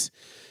he's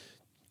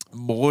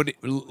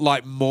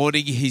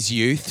mourning his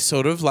youth,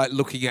 sort of like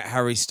looking at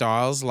Harry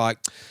Styles like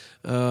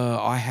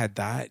I had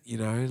that,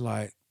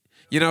 like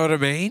you know what I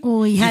mean?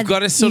 Well, You've got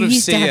to sort he of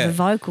used see to have it. a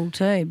vocal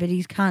too, but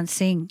he can't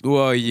sing.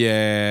 Well,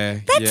 yeah.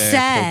 That's yeah,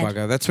 sad. Poor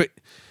bugger.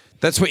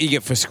 That's what you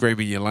get for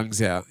screaming your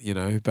lungs out,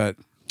 But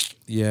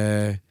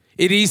yeah,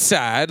 it is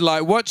sad.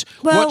 Like watch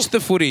the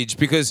footage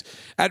because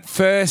at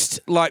first,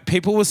 like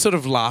people were sort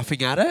of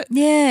laughing at it.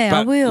 Yeah, but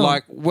I will.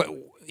 Like,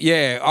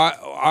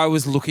 I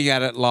was looking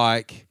at it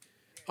like,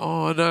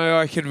 oh no,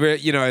 I can,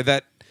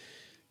 that.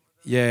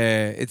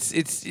 Yeah, it's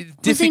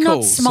difficult. Was he not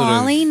sort of-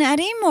 smiling at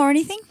him or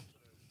anything?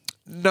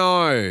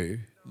 No.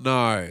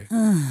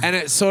 And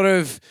it's sort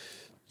of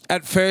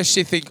at first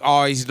you think,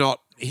 oh, he's not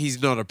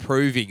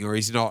approving or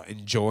he's not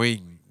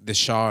enjoying the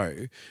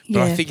show.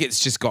 But I Yeah. think it's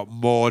just got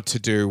more to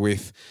do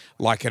with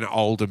like an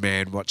older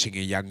man watching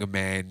a younger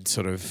man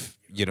sort of,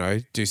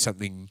 do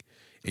something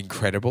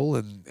incredible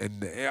and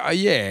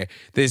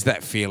there's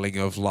that feeling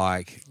of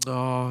like,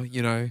 oh,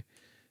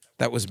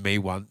 that was me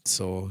once,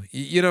 or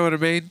you know what I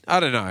mean? I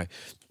don't know.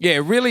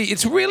 Yeah, really,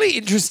 it's really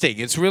interesting.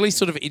 It's really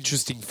sort of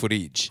interesting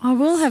footage. I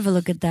will have a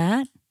look at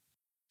that.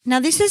 Now,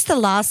 this is the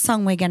last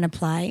song we're going to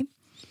play,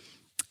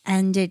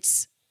 and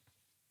it's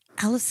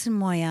Alison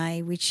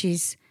Moyet,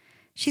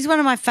 she's one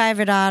of my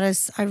favourite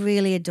artists. I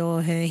really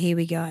adore her. Here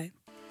we go.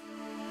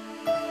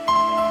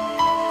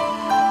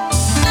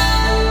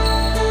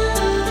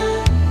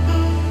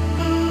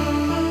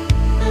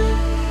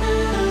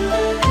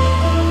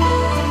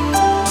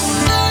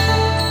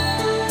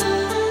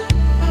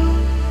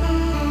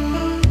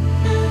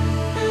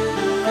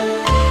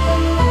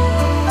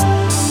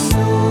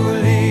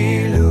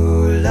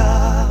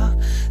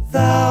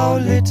 Thou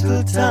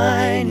little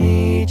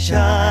tiny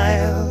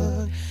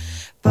child,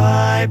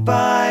 bye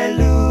bye,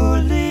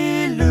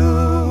 Luli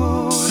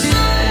Luli.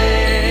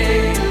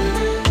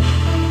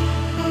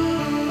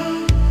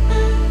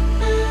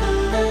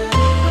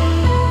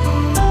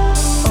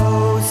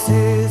 Oh,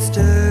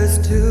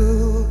 sisters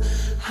too,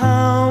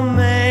 how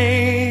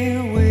may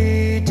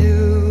we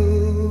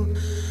do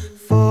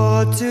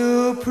for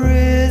to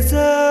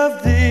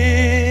preserve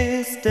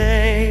this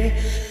day?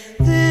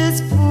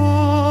 This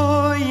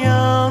poor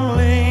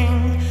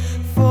youngling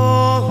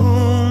for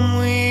whom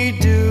we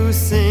do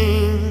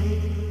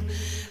sing.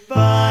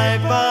 Bye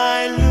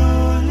bye,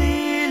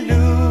 Luli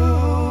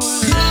Luli.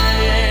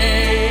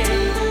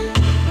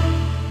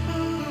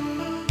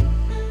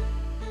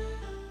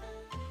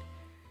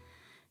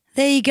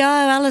 There you go,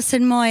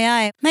 Alison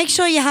Moyet. Make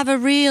sure you have a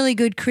really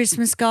good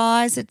Christmas,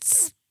 guys.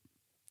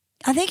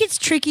 I think it's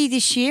tricky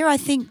this year. I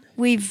think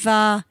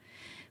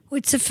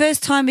it's the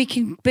first time we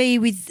can be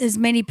with as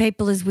many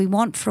people as we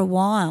want for a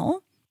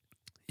while.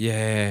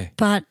 Yeah.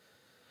 But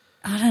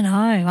I don't know.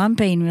 I'm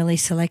being really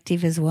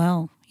selective as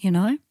well,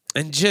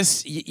 And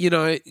just,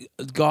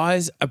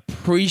 guys,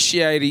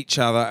 appreciate each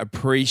other,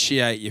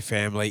 appreciate your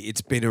family.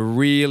 It's been a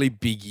really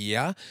big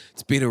year.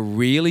 It's been a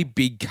really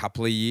big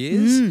couple of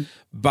years.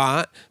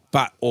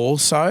 But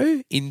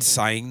also, in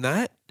saying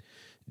that,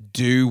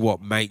 do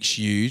what makes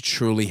you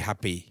truly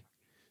happy.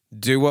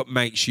 Do what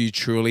makes you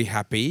truly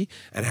happy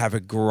and have a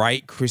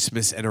great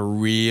Christmas and a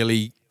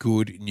really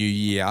good new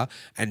year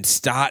and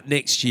start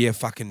next year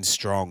fucking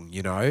strong,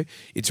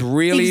 It's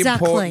really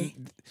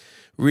important.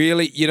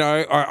 Really,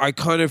 I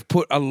kind of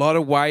put a lot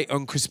of weight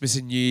on Christmas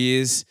and New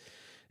Year's.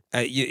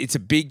 It's a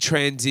big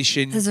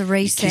transition. There's a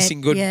reset,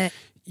 yeah.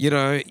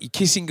 You're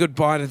kissing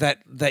goodbye to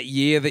that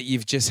year that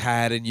you've just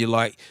had, and you're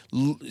like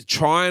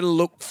try and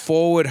look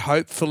forward,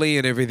 hopefully,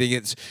 and everything.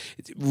 It's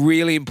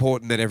really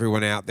important that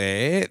everyone out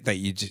there that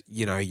you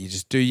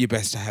just do your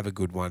best to have a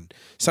good one.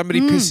 Somebody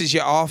pisses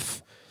you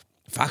off,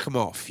 fuck them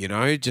off.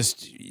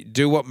 Just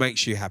do what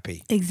makes you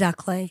happy.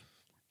 Exactly.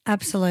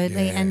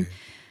 Absolutely. Yeah. And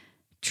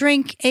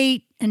drink,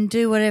 eat, and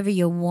do whatever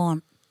you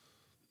want.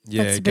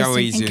 Yeah, That's the best go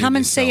thing. easy. And come on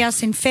and see yourself.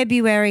 us in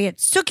February at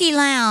Suki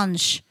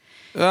Lounge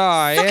Oh,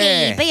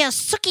 yeah. Sookie, be a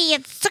Sookie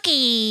at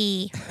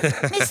Sookie.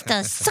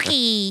 Mr.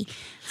 Sookie.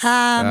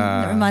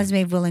 That reminds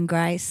me of Will and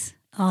Grace.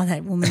 Oh,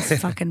 that woman's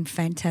fucking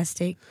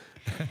fantastic.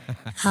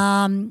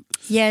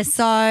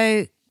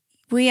 So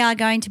we are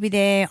going to be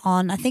there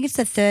on, I think it's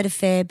the 3rd of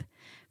Feb,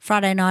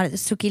 Friday night at the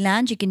Sookie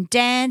Lounge. You can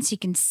dance, you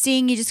can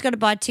sing. You just got to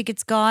buy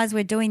tickets, guys.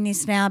 We're doing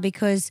this now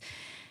because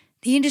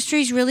the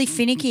industry's really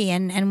finicky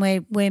and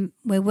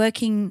we're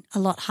working a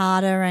lot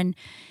harder and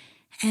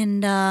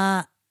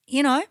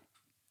you know,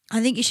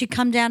 I think you should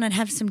come down and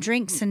have some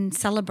drinks and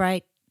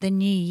celebrate the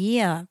new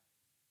year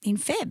in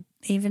Feb,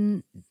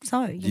 even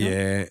so. You know?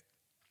 Yeah,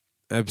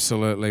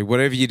 absolutely.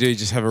 Whatever you do,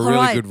 just have a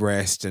really good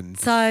rest. And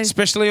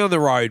especially on the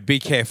road, be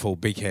careful,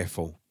 be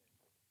careful.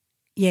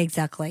 Yeah,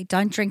 exactly.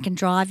 Don't drink and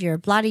drive. You're a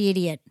bloody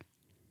idiot.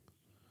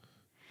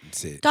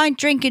 That's it. Don't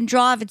drink and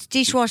drive. It's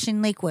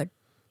dishwashing liquid.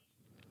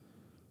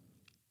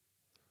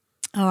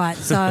 All right,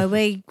 so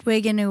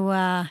we're going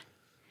to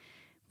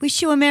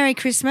wish you a Merry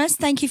Christmas.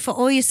 Thank you for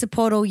all your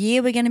support all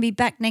year. We're going to be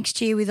back next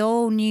year with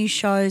all new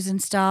shows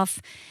and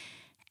stuff.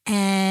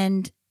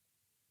 And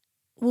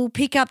we'll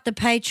pick up the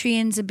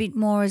Patreons a bit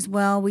more as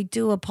well. We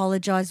do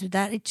apologise with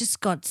that. It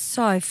just got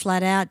so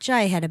flat out.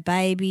 Jay had a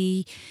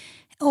baby.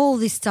 All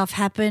this stuff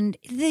happened.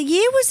 The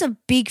year was a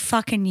big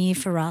fucking year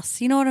for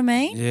us. You know what I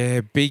mean?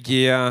 Yeah, big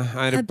year. I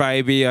had a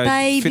baby.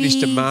 I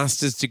finished a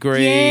master's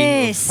degree.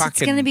 Yes,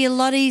 it's going to be a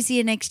lot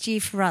easier next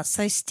year for us.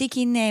 So stick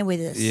in there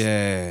with us.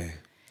 Yeah,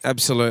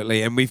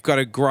 absolutely. And we've got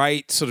a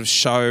great sort of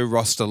show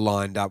roster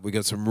lined up. We've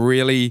got some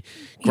really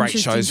great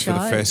shows for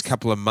the first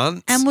couple of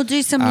months. And we'll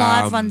do some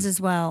live ones as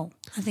well.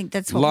 I think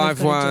that's what live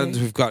we've got ones. to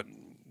do. We've got,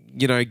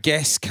 you know,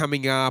 guests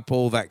coming up,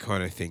 all that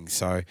kind of thing.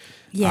 So,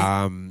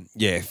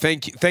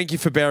 thank you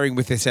for bearing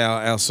with us,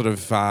 our sort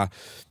of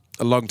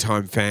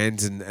long-time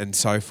fans and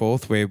so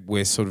forth.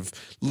 We're sort of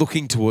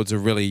looking towards a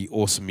really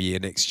awesome year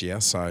next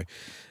year. So,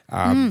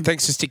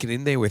 thanks for sticking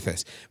in there with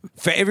us.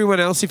 For everyone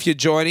else, if you're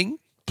joining,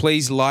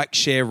 please like,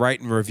 share,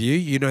 rate, and review.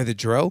 You know the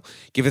drill.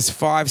 Give us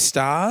 5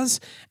 stars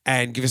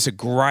and give us a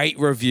great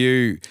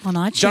review. On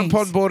iTunes. Jump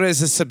on board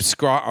as a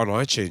subscriber on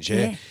iTunes,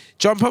 yeah.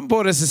 Jump on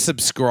board as a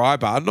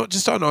subscriber, not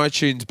just on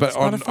iTunes, but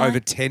Spotify. on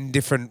over 10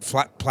 different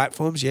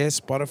platforms. Yeah,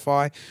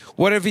 Spotify.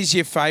 Whatever is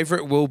your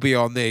favourite will be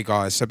on there,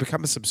 guys. So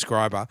become a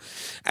subscriber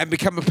and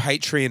become a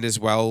Patreon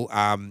as well.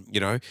 You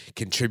know,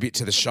 contribute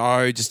to the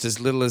show just as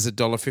little as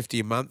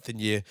 $1.50 a month,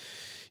 and you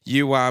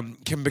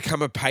can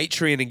become a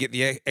Patreon and get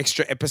the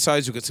extra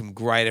episodes. We've got some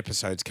great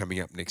episodes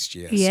coming up next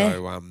year. Yeah.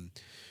 So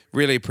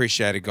really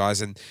appreciate it,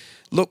 guys. And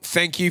look,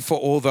 thank you for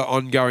all the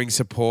ongoing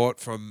support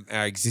from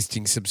our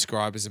existing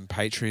subscribers and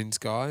patrons,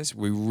 guys.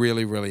 We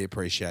really, really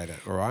appreciate it.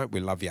 All right?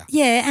 We love you.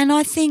 Yeah, and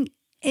I think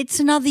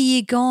it's another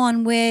year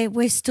gone where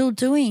we're still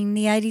doing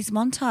the 80s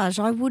montage.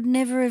 I would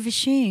never have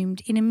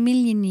assumed in a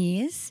million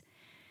years.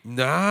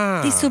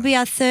 Nah. This will be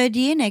our 3rd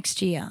year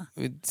next year.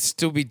 We'd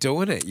still be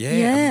doing it. Yeah,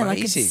 Yeah, amazing.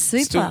 like it's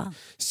super.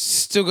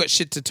 Still got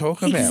shit to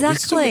talk about.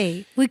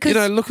 Exactly. You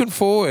know, looking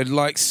forward,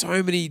 like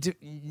so many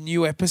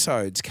new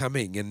episodes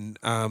coming, and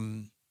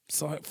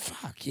it's like,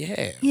 fuck,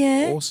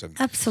 yeah. Awesome.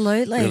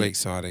 Absolutely. Really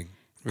exciting.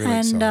 Really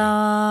exciting.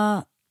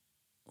 And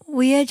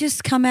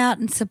just come out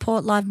and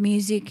support live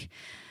music.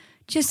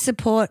 Just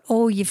support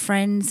all your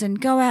friends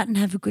and go out and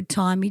have a good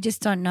time. You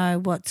just don't know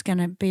what's going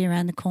to be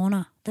around the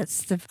corner.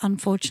 That's the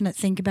unfortunate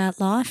thing about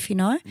life, you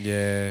know.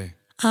 Yeah.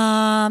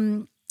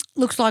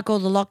 Looks like all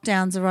the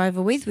lockdowns are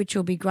over with, which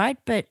will be great,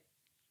 but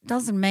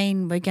doesn't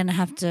mean we're going to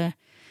have to,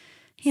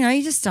 you know,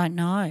 you just don't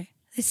know.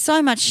 There's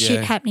so much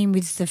shit happening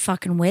with the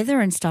fucking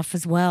weather and stuff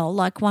as well.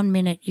 Like 1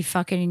 minute you're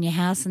fucking in your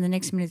house and the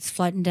next minute it's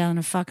floating down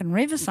a fucking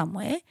river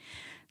somewhere.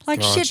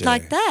 Like shit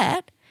like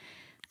that.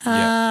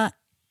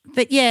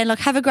 But yeah, look,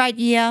 have a great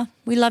year.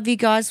 We love you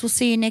guys. We'll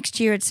see you next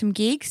year at some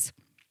gigs.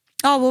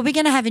 Oh, well, we're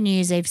going to have a New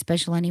Year's Eve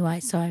special anyway,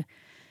 so.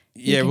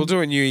 Yeah, we'll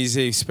do a New Year's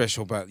Eve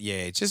special, but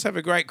yeah, just have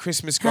a great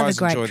Christmas,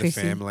 guys. Enjoy the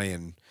family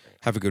and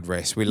have a good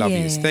rest. We love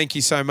you. Thank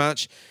you so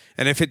much.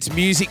 And if it's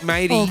music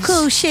mateys, all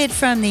cool shit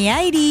from the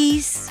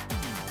 80s,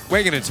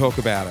 we're going to talk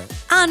about it.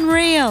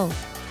 Unreal.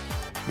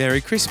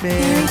 Merry Christmas.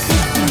 Merry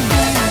Christmas.